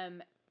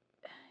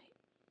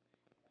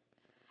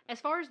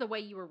the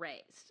way you were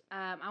raised,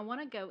 I want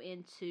to go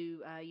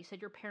into. You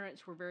said your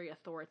parents were very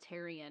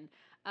authoritarian.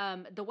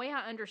 The way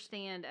I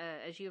understand,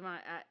 as you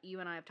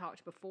and I have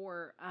talked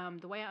before,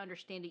 the way I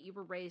understand it, you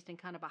were raised in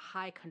kind of a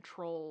high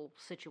control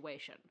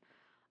situation.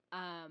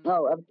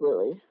 Oh,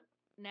 absolutely.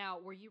 Now,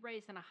 were you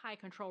raised in a high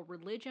control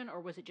religion,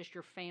 or was it just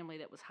your family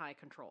that was high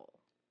control?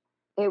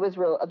 It was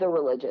the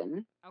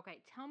religion. Okay,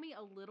 tell me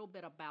a little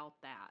bit about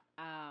that.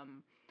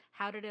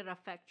 How did it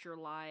affect your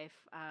life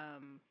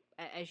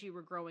as you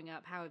were growing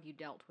up? How have you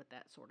dealt with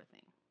that sort of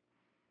thing?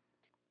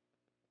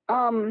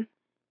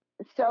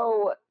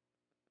 So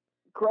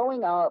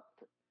growing up,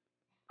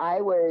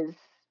 I was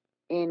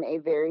in a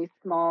very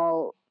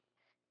small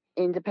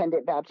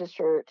independent Baptist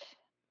church.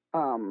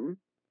 And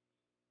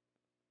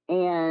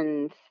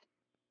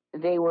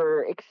they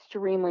were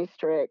extremely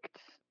strict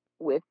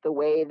with the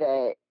way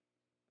that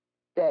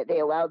that they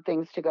allowed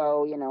things to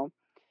go, you know.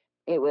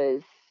 It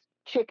was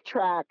chick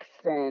tracks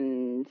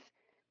and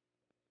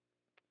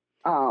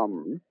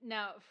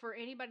Now, for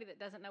anybody that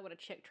doesn't know what a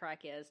chick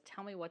track is,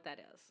 tell me what that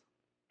is.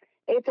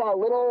 it's a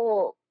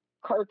little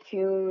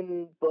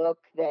cartoon book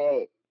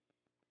that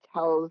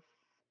tells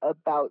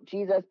about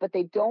Jesus, but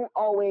they don't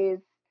always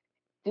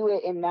do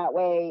it in that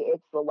way.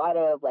 It's a lot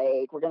of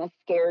like, we're gonna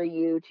scare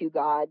you to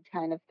God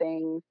kind of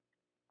things.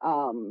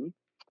 Um,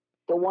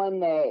 the one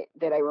that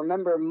I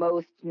remember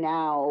most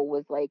now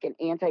was like an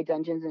anti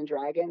Dungeons and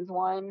Dragons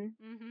one.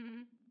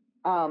 Mm-hmm.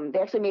 They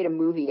actually made a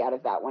movie out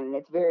of that one, and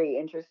it's very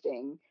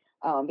interesting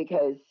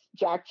because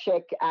Jack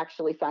Chick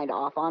actually signed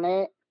off on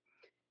it,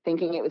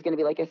 thinking it was going to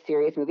be like a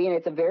serious movie, and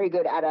it's a very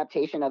good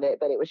adaptation of it.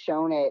 But it was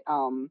shown at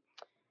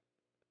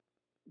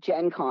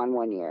Gen Con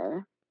one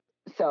year,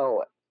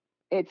 so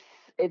it's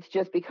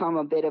just become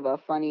a bit of a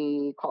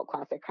funny cult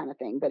classic kind of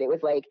thing. But it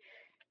was like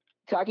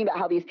talking about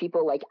how these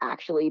people like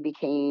actually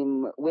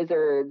became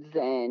wizards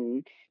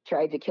and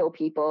tried to kill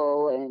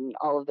people and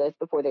all of this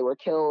before they were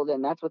killed,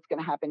 and that's what's going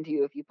to happen to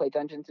you if you play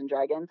Dungeons and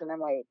Dragons. And I'm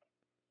like,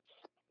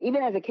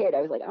 even as a kid,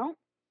 I was like,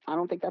 I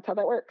don't think that's how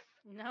that works.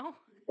 No.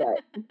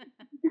 But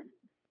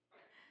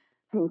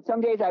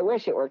some days I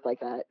wish it worked like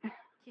that.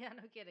 Yeah,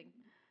 no kidding.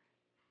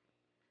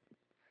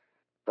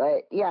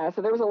 But yeah,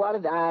 so there was a lot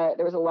of that.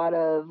 There was a lot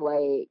of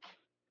like,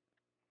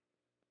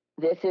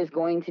 this is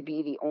going to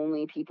be the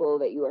only people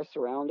that you are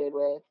surrounded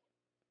with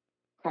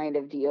kind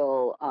of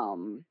deal.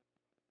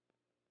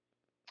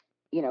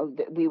 You know,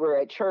 we were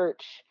at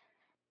church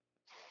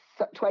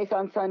twice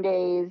on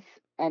Sundays,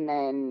 and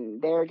then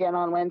there again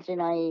on Wednesday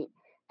night,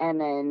 and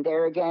then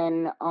there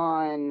again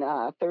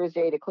on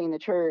Thursday to clean the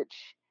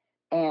church.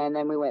 And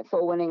then we went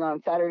soul winning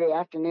on Saturday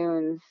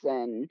afternoons.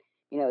 And,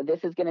 you know,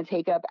 this is going to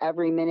take up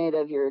every minute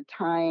of your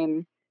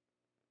time,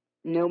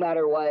 no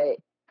matter what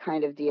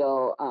kind of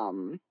deal.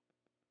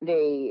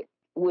 They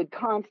would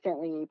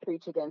constantly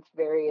preach against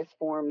various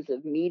forms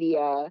of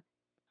media.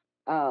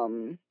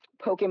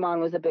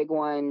 Pokemon was a big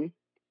one.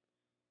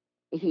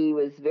 He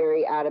was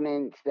very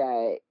adamant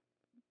that,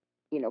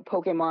 you know,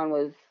 Pokemon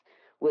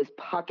was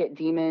pocket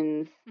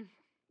demons,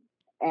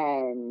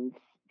 and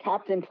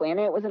Captain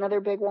Planet was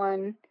another big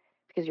one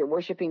because you're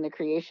worshiping the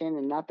creation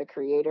and not the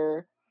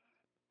creator.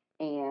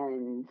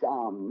 And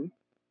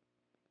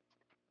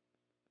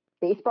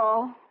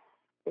baseball,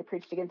 they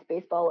preached against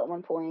baseball at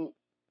one point.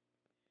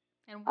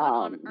 And what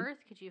on earth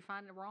could you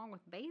find wrong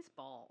with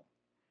baseball?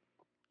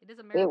 It is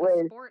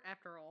America's sport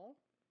after all.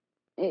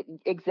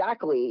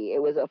 Exactly.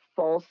 It was a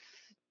false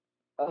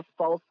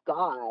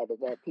god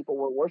that people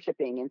were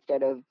worshiping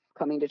instead of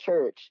coming to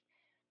church.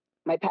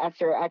 My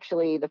pastor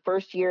actually, the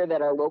first year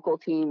that our local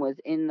team was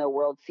in the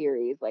World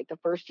Series, like the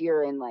first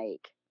year in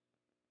like,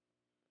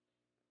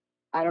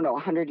 I don't know,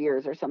 100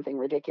 years or something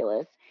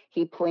ridiculous,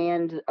 he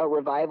planned a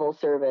revival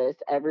service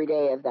every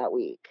day of that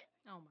week.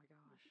 Oh my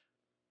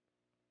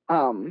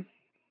gosh.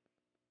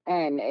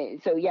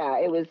 And so yeah,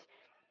 it was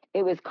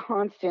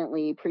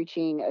constantly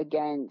preaching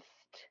against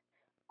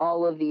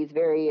all of these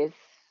various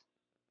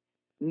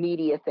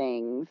media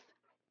things.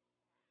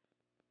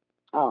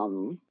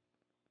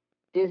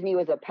 Disney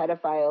was a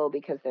pedophile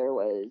because there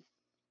was,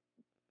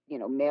 you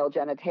know, male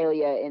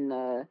genitalia in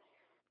the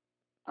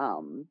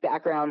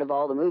background of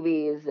all the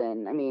movies.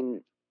 And I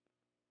mean,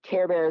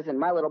 Care Bears and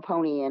My Little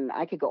Pony, and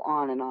I could go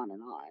on and on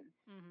and on.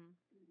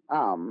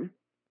 Mm-hmm.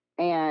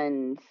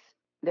 And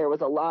there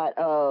was a lot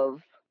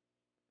of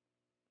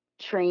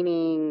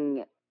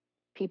training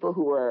people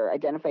who were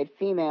identified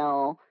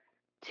female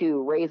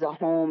to raise a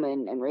home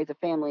and raise a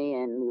family,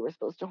 and we were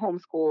supposed to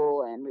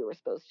homeschool, and we were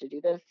supposed to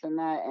do this and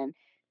that, and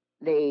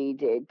they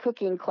did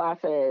cooking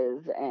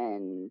classes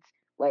and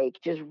like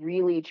just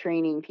really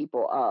training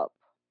people up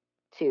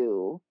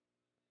to,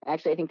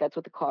 actually I think that's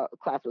what the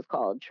class was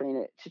called,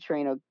 to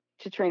train a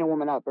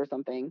woman up or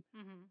something.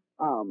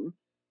 Mm-hmm.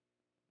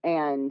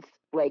 And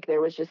like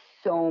there was just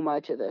so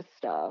much of this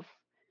stuff,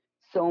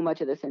 so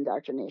much of this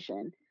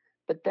indoctrination.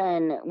 But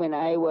then when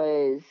I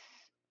was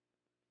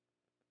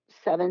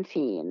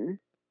 17,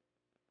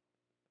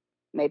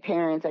 my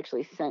parents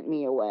actually sent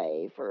me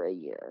away for a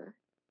year,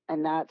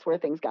 and that's where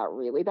things got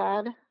really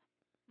bad.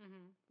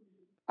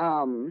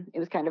 Mm-hmm. It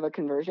was kind of a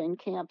conversion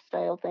camp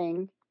style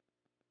thing.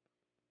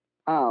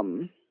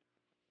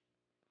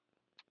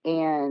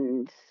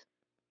 And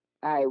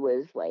I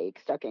was like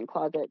stuck in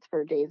closets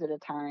for days at a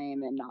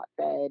time and not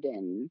fed,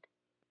 and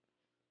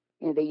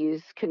you know, they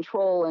use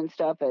control and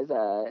stuff as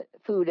a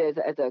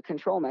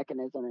control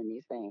mechanism in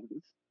these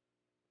things.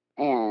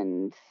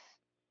 And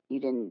you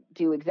didn't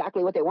do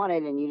exactly what they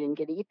wanted, and you didn't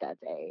get to eat that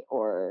day,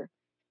 or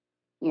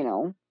you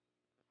know,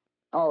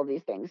 all of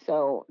these things.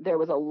 So there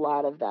was a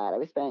lot of that.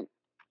 I spent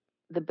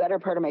the better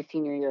part of my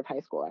senior year of high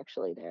school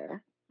actually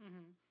there.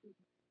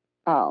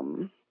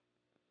 Mm-hmm.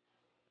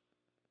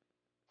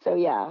 So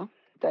yeah,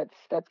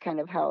 that's kind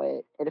of how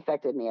it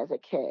affected me as a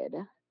kid.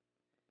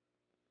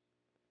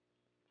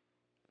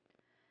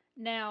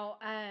 Now,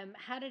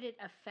 how did it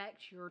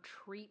affect your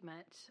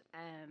treatment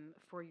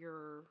for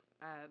your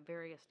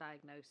various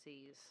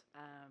diagnoses?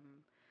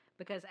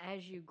 because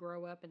as you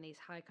grow up in these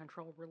high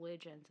control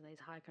religions and these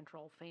high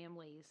control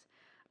families,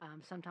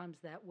 sometimes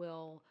that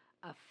will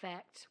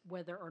affect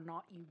whether or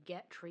not you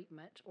get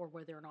treatment or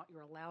whether or not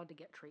you're allowed to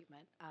get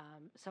treatment.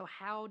 So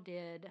how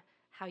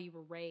you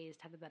were raised,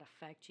 how did that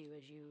affect you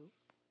as you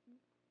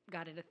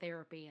got into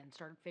therapy and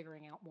started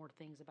figuring out more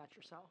things about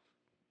yourself?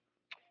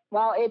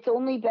 Well, it's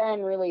only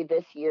been really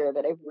this year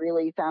that I've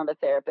really found a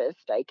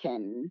therapist I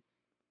can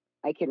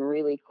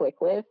really click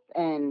with,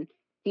 and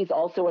he's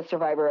also a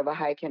survivor of a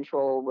high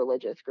control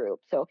religious group.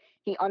 So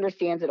he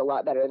understands it a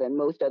lot better than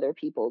most other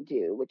people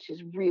do, which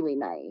is really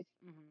nice.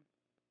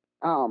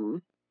 Mm-hmm.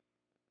 Um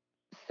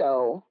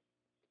so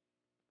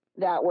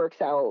that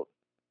works out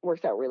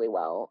really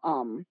well.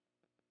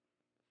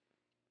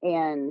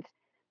 And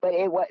but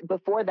it was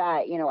before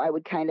that, I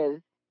would kind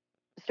of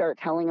start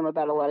telling him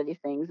about a lot of these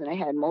things, and I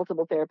had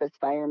multiple therapists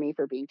fire me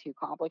for being too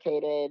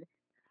complicated.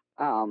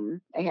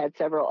 I had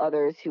several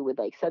others who would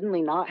like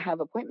suddenly not have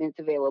appointments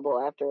available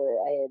after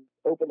I had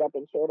opened up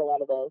and shared a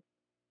lot of this.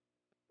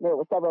 There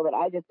were several that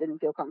I just didn't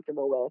feel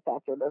comfortable with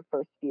after the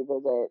first few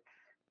visits.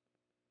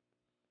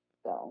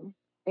 So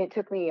it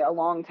took me a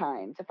long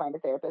time to find a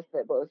therapist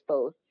that was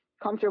both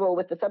comfortable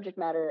with the subject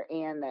matter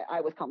and that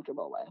I was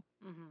comfortable with.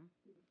 Mm-hmm.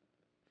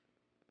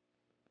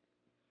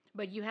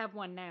 But you have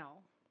one now.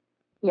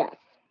 Yes.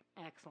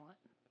 Excellent.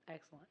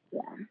 Excellent.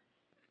 Yeah.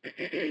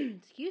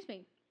 Excuse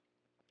me.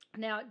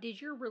 Now, did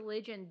your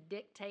religion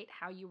dictate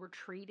how you were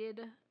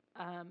treated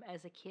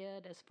as a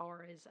kid, as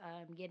far as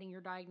getting your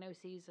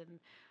diagnoses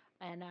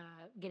and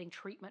getting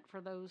treatment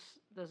for those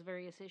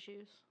various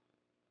issues?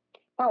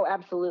 Oh,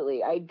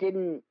 absolutely.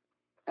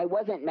 I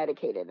wasn't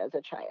medicated as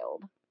a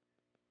child.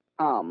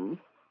 Um,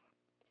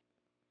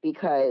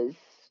 because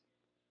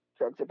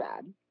drugs are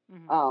bad.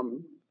 Mm-hmm.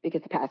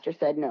 Because the pastor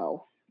said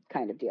no,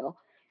 kind of deal.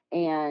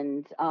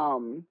 And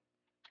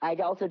I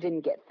also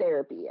didn't get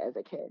therapy as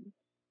a kid.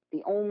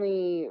 The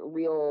only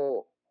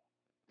real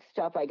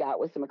stuff I got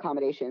was some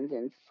accommodations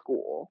in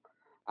school.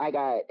 I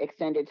got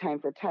extended time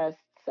for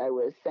tests. I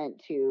was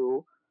sent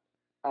to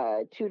a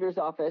tutor's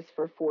office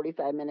for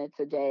 45 minutes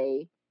a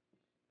day,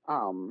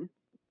 um,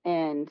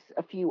 and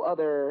a few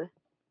other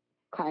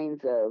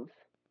kinds of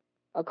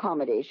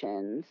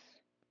accommodations,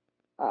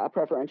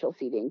 preferential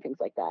seating, things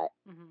like that.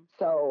 Mm-hmm.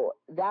 So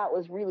that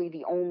was really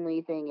the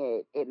only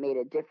thing it made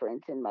a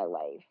difference in my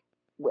life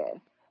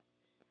with.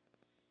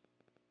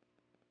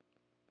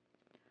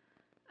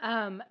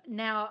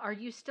 Now, are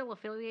you still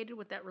affiliated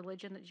with that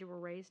religion that you were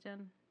raised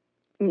in?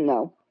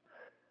 No.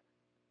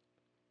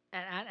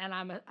 And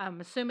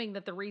I'm assuming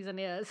that the reason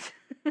is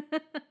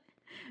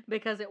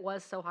because it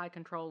was so high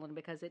control and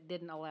because it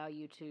didn't allow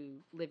you to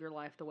live your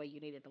life the way you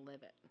needed to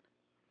live it.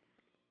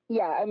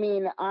 Yeah, I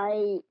mean,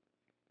 I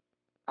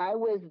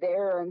was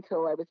there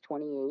until I was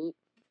 28,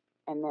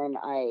 and then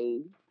I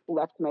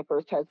left my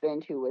first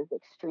husband who was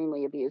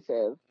extremely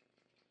abusive.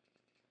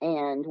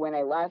 And when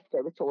I left,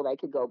 I was told I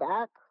could go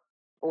back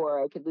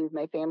or I could lose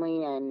my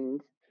family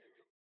and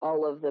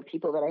all of the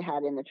people that I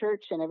had in the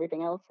church and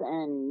everything else.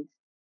 And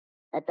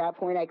at that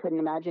point, I couldn't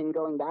imagine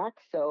going back,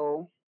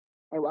 so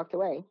I walked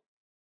away.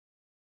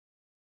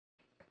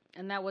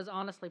 And that was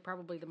honestly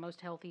probably the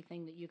most healthy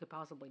thing that you could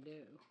possibly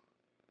do.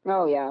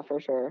 Oh, yeah,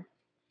 for sure.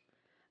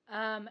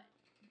 Um,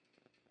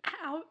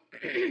 how,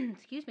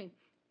 excuse me,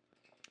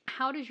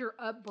 how does your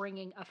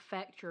upbringing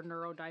affect your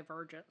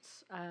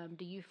neurodivergence?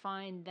 Do you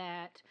find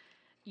that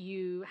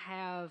you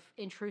have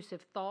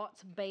intrusive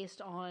thoughts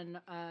based on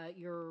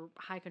your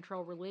high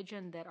control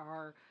religion that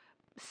are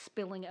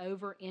spilling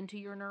over into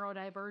your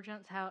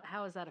neurodivergence? How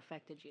has that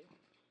affected you?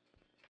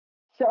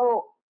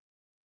 So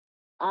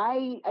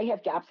I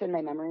have gaps in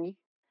my memory,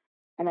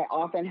 and I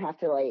often have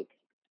to like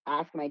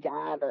ask my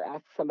dad or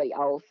ask somebody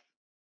else,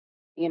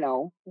 you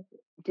know,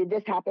 did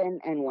this happen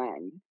and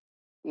when?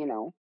 You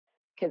know,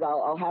 because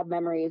I'll have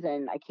memories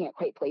and I can't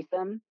quite place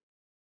them.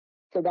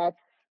 So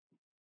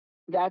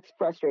that's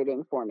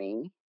frustrating for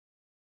me.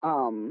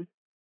 Um,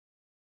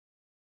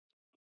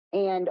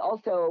 and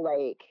also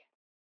like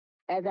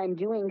as I'm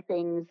doing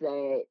things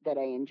that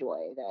I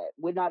enjoy that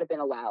would not have been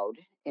allowed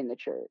in the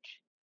church.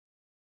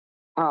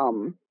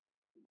 Um,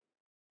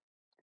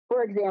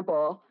 for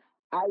example,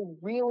 I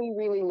really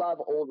really love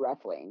old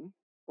wrestling,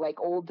 like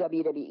old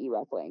WWE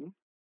wrestling,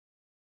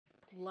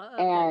 Love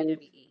and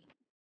WWE.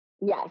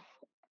 yes,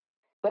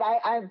 but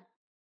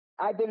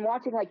I've been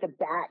watching like the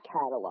back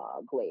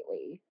catalog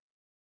lately.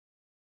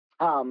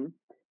 Um,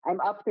 I'm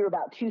up through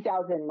about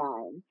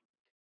 2009,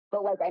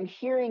 but like I'm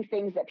hearing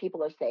things that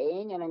people are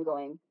saying, and I'm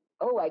going,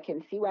 oh, I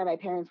can see why my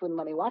parents wouldn't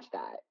let me watch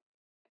that.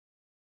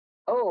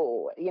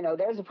 Oh,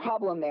 there's a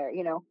problem there.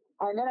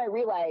 And then I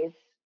realize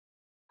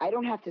I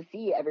don't have to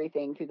see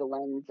everything through the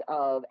lens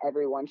of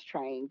everyone's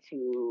trying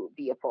to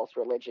be a false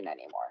religion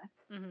anymore.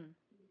 Mm-hmm.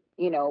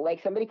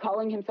 Like somebody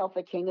calling himself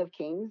the King of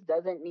Kings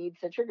doesn't need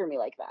to trigger me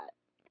like that.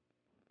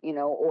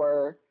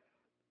 Or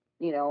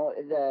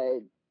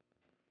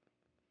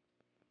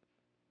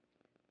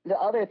the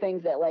other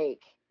things that like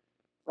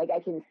I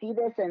can see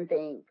this and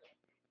think,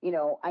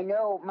 I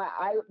know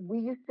I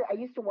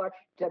used to watch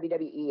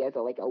WWE as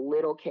a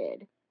little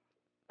kid,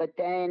 But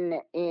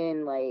then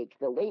in like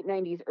the late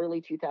 90s,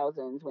 early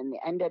 2000s, when the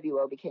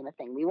NWO became a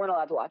thing, we weren't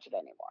allowed to watch it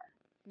anymore.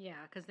 Yeah,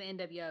 because the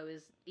NWO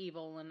is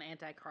evil and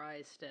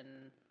antichrist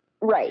and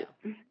right.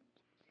 Yeah.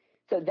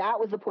 So that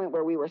was the point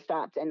where we were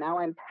stopped, and now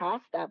I'm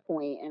past that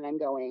point, and I'm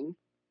going,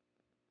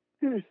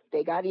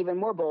 they got even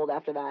more bold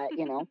after that,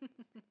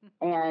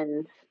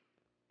 and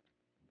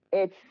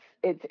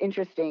it's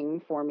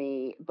interesting for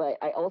me, but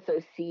I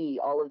also see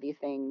all of these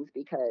things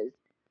because,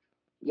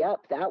 yep,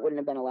 that wouldn't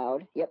have been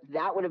allowed. Yep,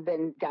 that would have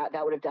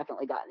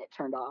definitely gotten it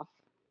turned off.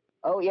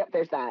 Oh, yep,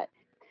 there's that.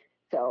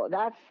 So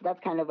that's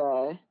kind of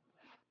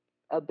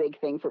a big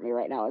thing for me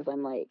right now, is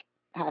I'm like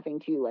having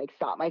to like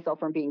stop myself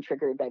from being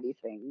triggered by these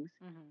things.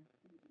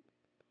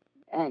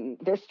 And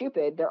they're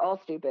stupid. They're all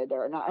stupid.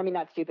 They're not, I mean,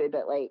 not stupid,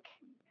 but like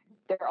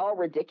they're all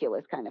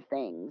ridiculous kind of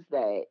things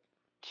that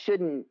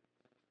shouldn't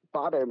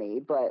bother me.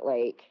 But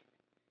like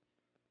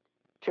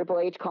Triple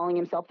H calling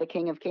himself the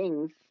King of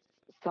Kings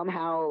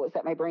somehow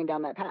set my brain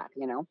down that path,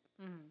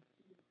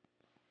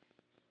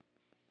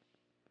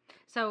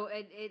 So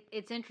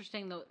it's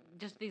interesting though,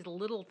 just these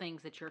little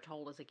things that you're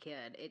told as a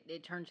kid,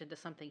 it turns into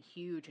something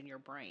huge in your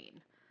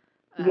brain.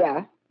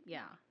 Yeah.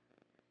 Yeah.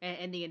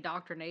 And the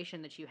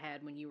indoctrination that you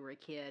had when you were a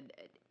kid,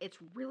 it's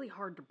really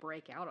hard to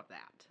break out of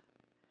that.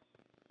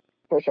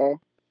 For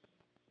sure.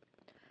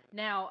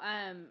 Now,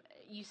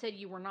 you said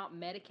you were not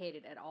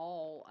medicated at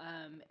all.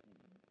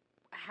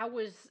 How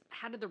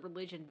did the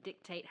religion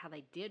dictate how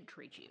they did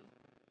treat you?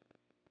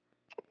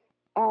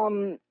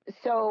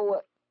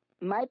 So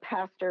my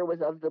pastor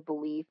was of the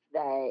belief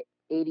that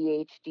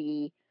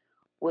ADHD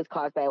was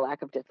caused by a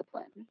lack of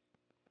discipline.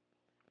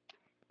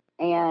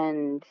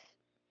 And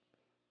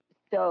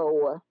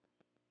so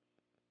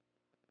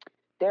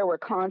there were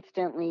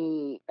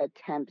constantly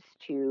attempts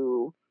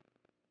to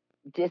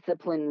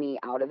discipline me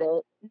out of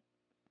it,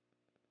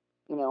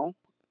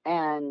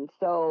 and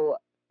so,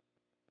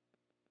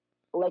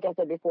 like I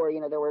said before,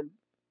 there were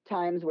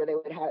times where they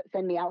would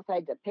send me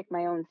outside to pick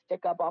my own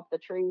stick up off the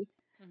tree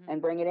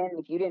and bring it in.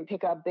 If you didn't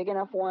pick up big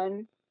enough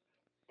one,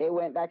 they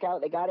went back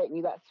out, they got it, and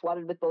you got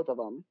swatted with both of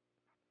them.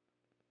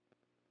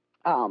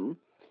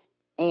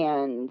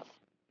 And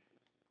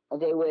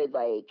they would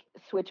like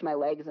switch my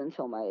legs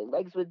until my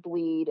legs would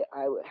bleed.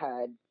 I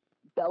had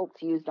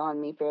belts used on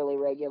me fairly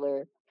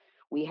regular.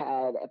 We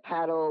had a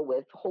paddle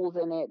with holes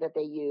in it that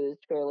they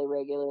used fairly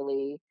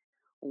regularly.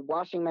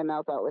 Washing my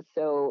mouth out with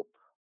soap.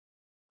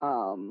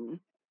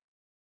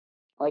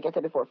 Like I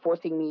said before,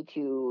 forcing me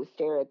to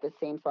stare at the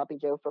same sloppy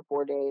Joe for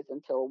 4 days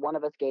until one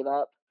of us gave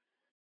up.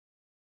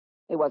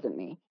 It wasn't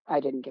me. I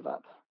didn't give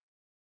up.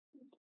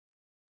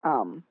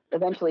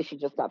 Eventually she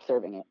just stopped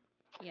serving it.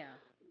 Yeah.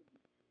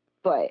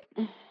 But,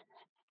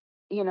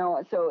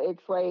 so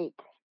it's like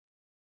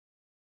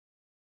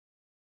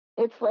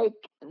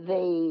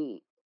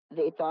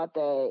they thought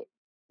that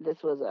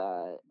this was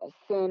a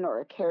sin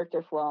or a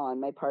character flaw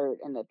on my part,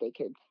 and that they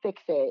could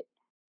fix it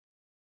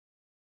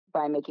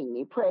by making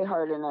me pray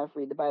hard enough,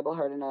 read the Bible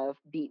hard enough,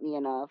 beat me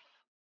enough,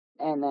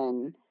 and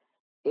then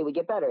it would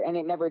get better. And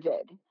it never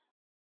did.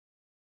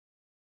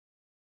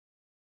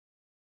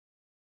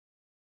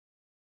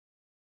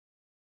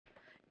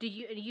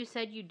 You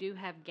said you do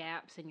have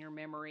gaps in your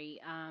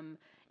memory.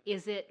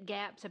 Is it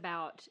gaps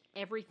about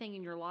everything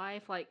in your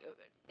life? Like,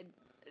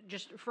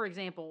 just for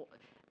example,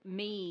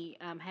 me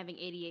having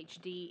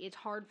ADHD, it's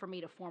hard for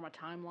me to form a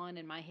timeline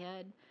in my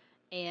head,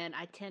 and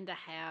I tend to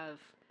have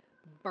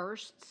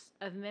bursts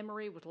of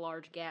memory with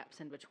large gaps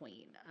in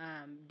between.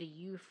 Do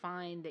you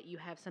find that you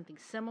have something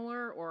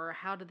similar, or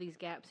how do these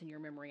gaps in your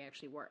memory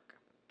actually work?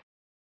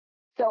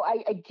 So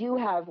I do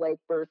have like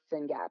bursts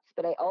and gaps,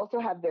 but I also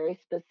have very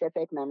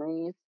specific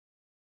memories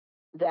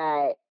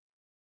that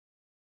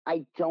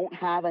I don't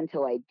have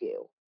until I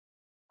do.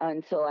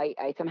 Until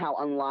I somehow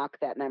unlock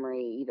that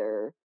memory.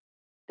 Either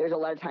there's a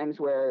lot of times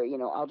where,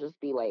 I'll just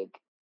be like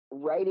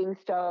writing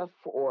stuff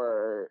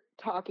or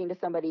talking to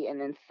somebody, and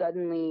then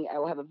suddenly I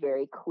will have a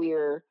very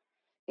clear,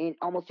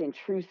 almost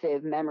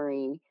intrusive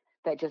memory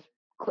that just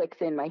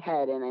clicks in my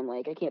head, and I'm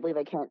like, I can't believe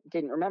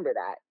didn't remember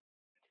that.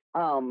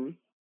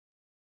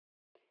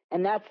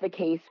 And that's the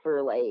case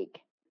for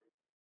like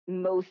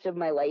most of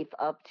my life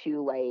up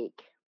to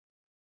like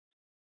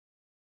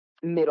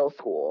middle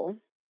school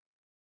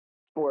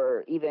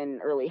or even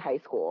early high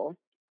school.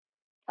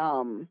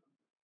 Um,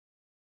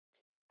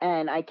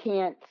 and I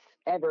can't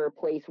ever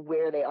place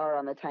where they are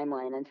on the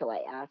timeline until I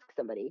ask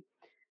somebody.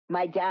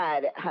 My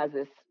dad has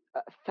this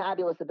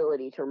fabulous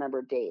ability to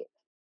remember dates.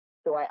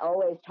 So I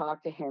always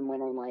talk to him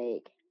when I'm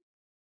like,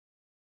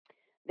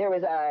 there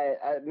was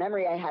a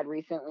memory I had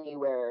recently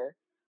where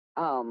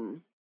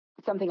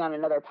something on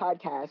another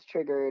podcast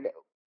triggered.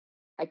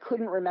 I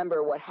couldn't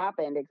remember what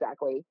happened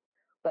exactly,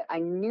 but I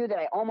knew that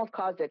I almost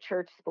caused a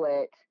church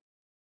split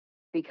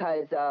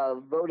because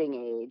of voting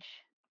age.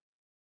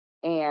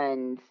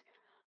 And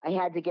I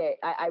had to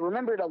I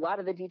remembered a lot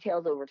of the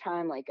details over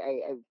time. Like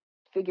I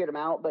figured them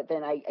out, but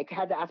then I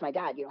had to ask my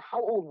dad,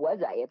 how old was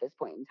I at this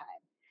point in time?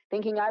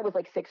 Thinking I was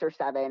like 6 or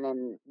 7,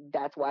 and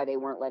that's why they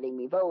weren't letting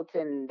me vote,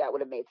 and that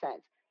would have made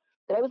sense.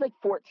 But I was like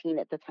 14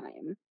 at the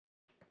time.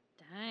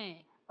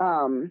 Dang.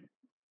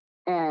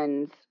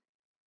 And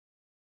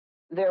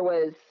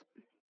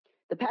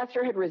the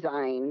pastor had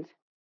resigned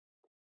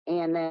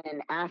and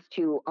then asked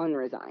to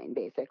unresign,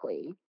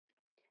 basically.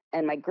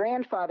 And my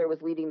grandfather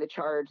was leading the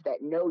charge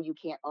that no, you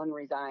can't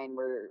unresign.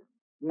 We're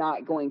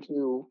not going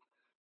to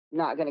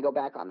go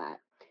back on that.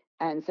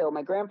 And so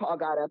my grandpa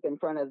got up in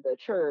front of the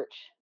church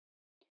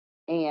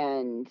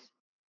and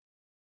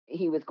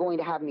he was going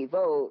to have me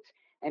vote,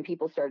 and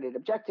people started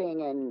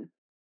objecting, and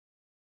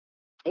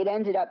it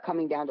ended up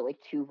coming down to like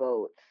 2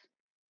 votes.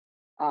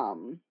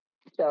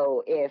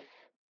 So if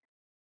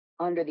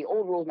under the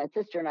old rules, my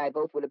sister and I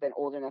both would have been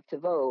old enough to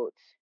vote,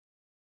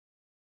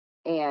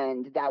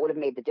 and that would have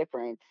made the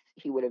difference.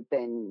 He would have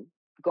been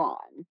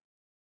gone.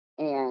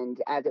 And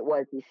as it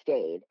was, he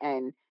stayed.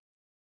 And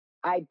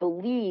I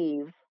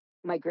believe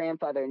my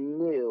grandfather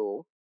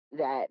knew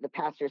that the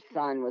pastor's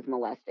son was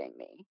molesting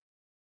me.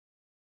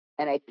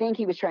 And I think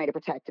he was trying to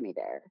protect me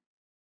there.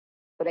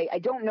 But I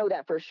don't know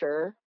that for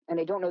sure. And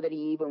I don't know that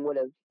he even would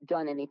have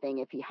done anything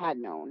if he had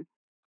known.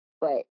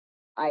 But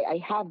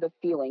I have the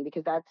feeling,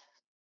 because that's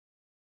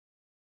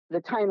the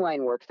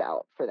timeline works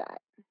out for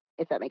that,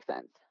 if that makes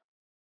sense.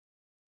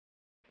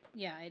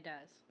 Yeah, it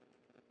does.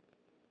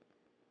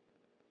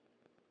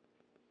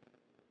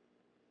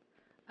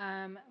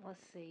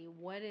 Let's see.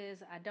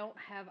 I don't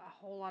have a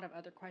whole lot of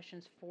other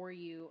questions for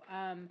you.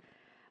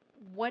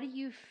 What do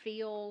you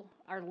feel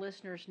our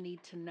listeners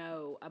need to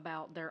know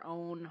about their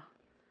own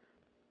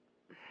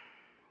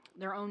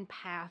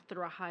path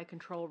through a high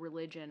control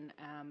religion,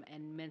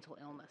 and mental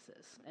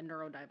illnesses and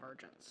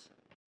neurodivergence?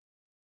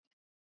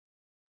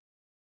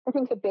 I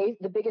think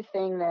the biggest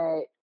thing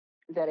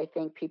that I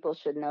think people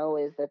should know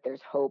is that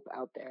there's hope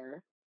out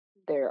there.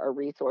 There are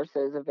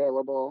resources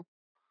available.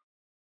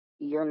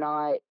 You're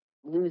not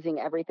losing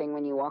everything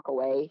when you walk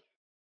away,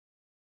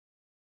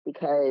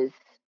 because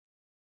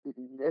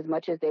as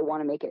much as they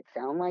want to make it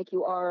sound like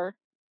you are,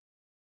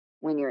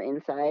 when you're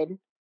inside,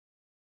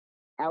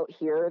 out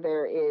here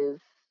there is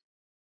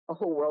a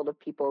whole world of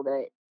people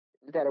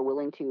that are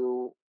willing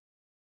to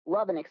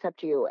love and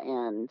accept you,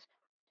 and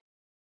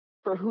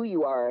for who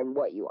you are and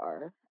what you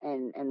are,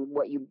 and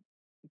what you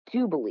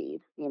do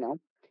believe,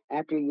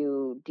 after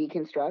you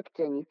deconstruct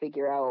and you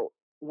figure out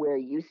where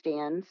you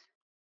stand,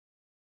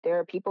 there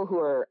are people who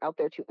are out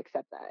there to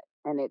accept that,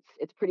 and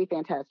it's pretty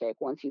fantastic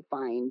once you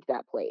find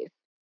that place.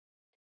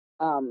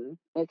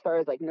 As far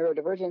as like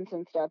neurodivergence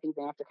and stuff,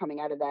 even after coming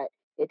out of that,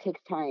 it takes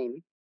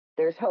time.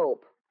 There's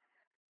hope.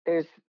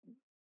 There's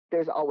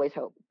always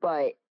hope,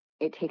 but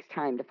it takes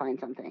time to find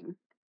something,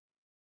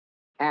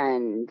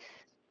 and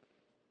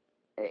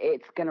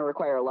it's going to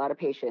require a lot of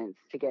patience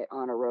to get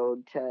on a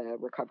road to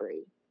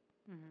recovery.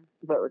 Mm-hmm.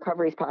 But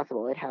recovery is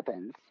possible. It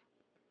happens.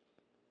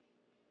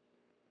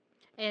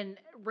 And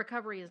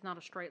recovery is not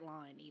a straight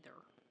line either.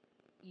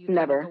 You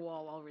Never. kind of go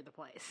all over the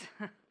place.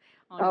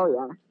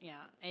 Yeah.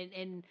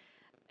 And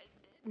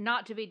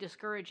not to be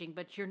discouraging,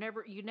 but you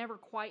never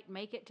quite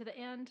make it to the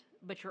end,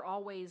 but you're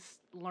always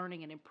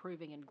learning and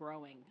improving and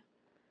growing.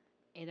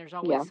 And there's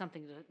always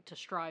something to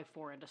strive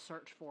for and to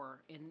search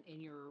for in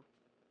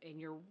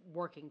your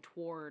working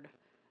toward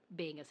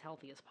being as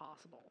healthy as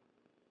possible.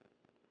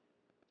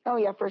 Oh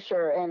yeah, for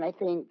sure. And I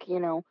think,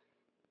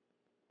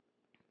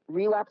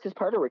 relapse is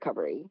part of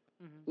recovery.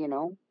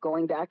 Mm-hmm.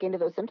 Going back into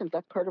those symptoms,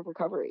 that's part of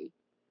recovery.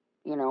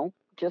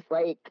 Just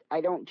like I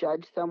don't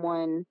judge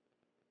someone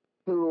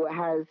who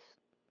has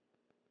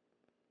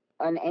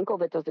an ankle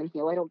that doesn't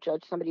heal. I don't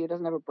judge somebody who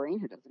doesn't have a brain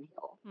who doesn't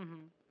heal.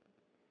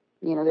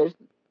 Mm-hmm.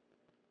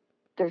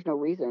 There's no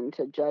reason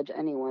to judge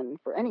anyone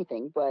for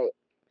anything, but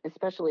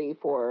especially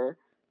for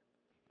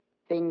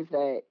things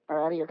that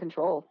are out of your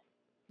control.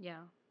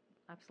 Yeah,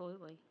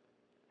 absolutely.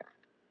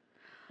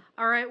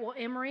 All right, well,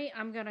 Emory,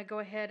 I'm going to go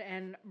ahead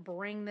and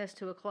bring this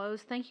to a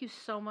close. Thank you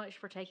so much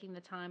for taking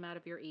the time out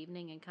of your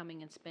evening and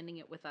coming and spending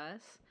it with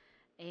us.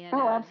 And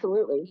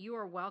absolutely. You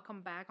are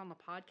welcome back on the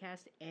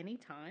podcast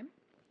anytime.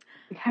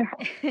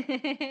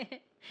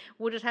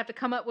 We'll just have to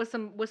come up with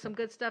some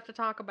good stuff to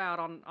talk about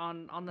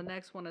on the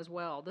next one as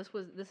well. This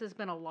has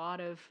been a lot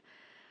of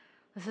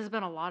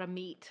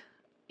meat,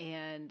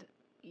 and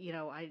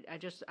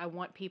I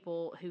want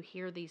people who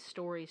hear these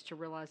stories to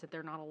realize that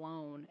they're not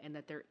alone and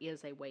that there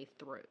is a way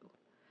through.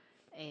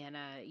 And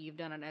you've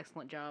done an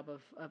excellent job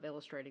of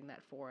illustrating that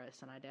for us,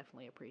 and I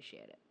definitely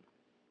appreciate it.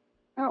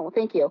 Oh, well,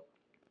 thank you.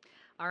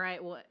 All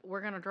right, well,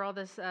 we're going to draw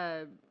this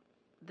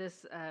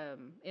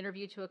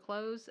interview to a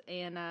close,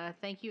 and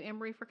thank you,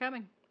 Emory, for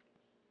coming.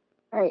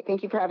 All right,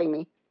 thank you for having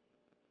me.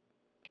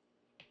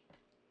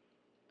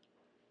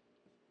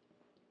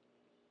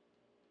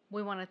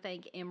 We want to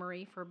thank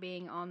Emory for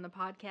being on the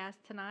podcast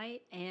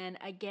tonight. And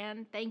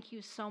again, thank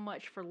you so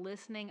much for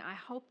listening. I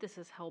hope this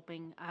is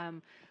helping.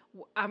 I'm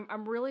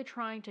really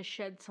trying to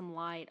shed some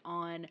light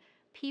on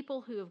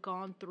people who have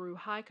gone through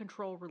high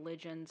control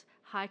religions,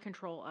 high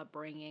control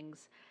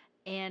upbringings,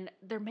 and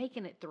they're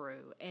making it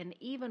through. And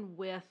even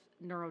with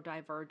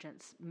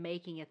neurodivergence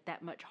making it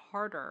that much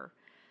harder,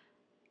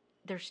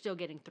 they're still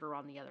getting through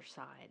on the other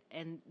side.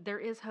 And there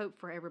is hope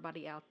for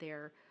everybody out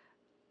there,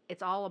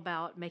 it's all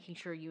about making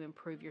sure you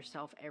improve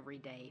yourself every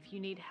day. If you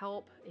need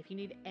help, if you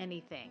need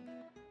anything,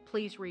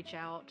 please reach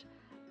out.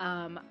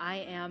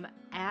 I am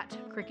at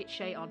Cricket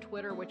Shay on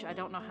Twitter, which I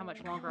don't know how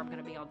much longer I'm going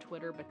to be on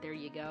Twitter, but there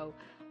you go.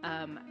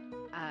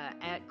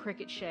 At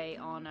Cricket Shay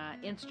on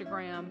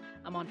Instagram.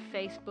 I'm on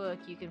Facebook.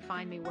 You can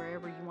find me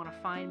wherever you want to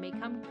find me.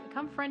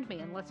 Come friend me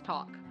and let's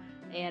talk.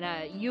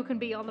 And you can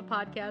be on the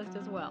podcast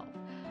as well.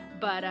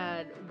 But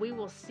we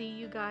will see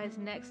you guys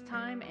next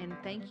time, and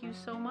thank you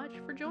so much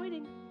for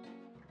joining.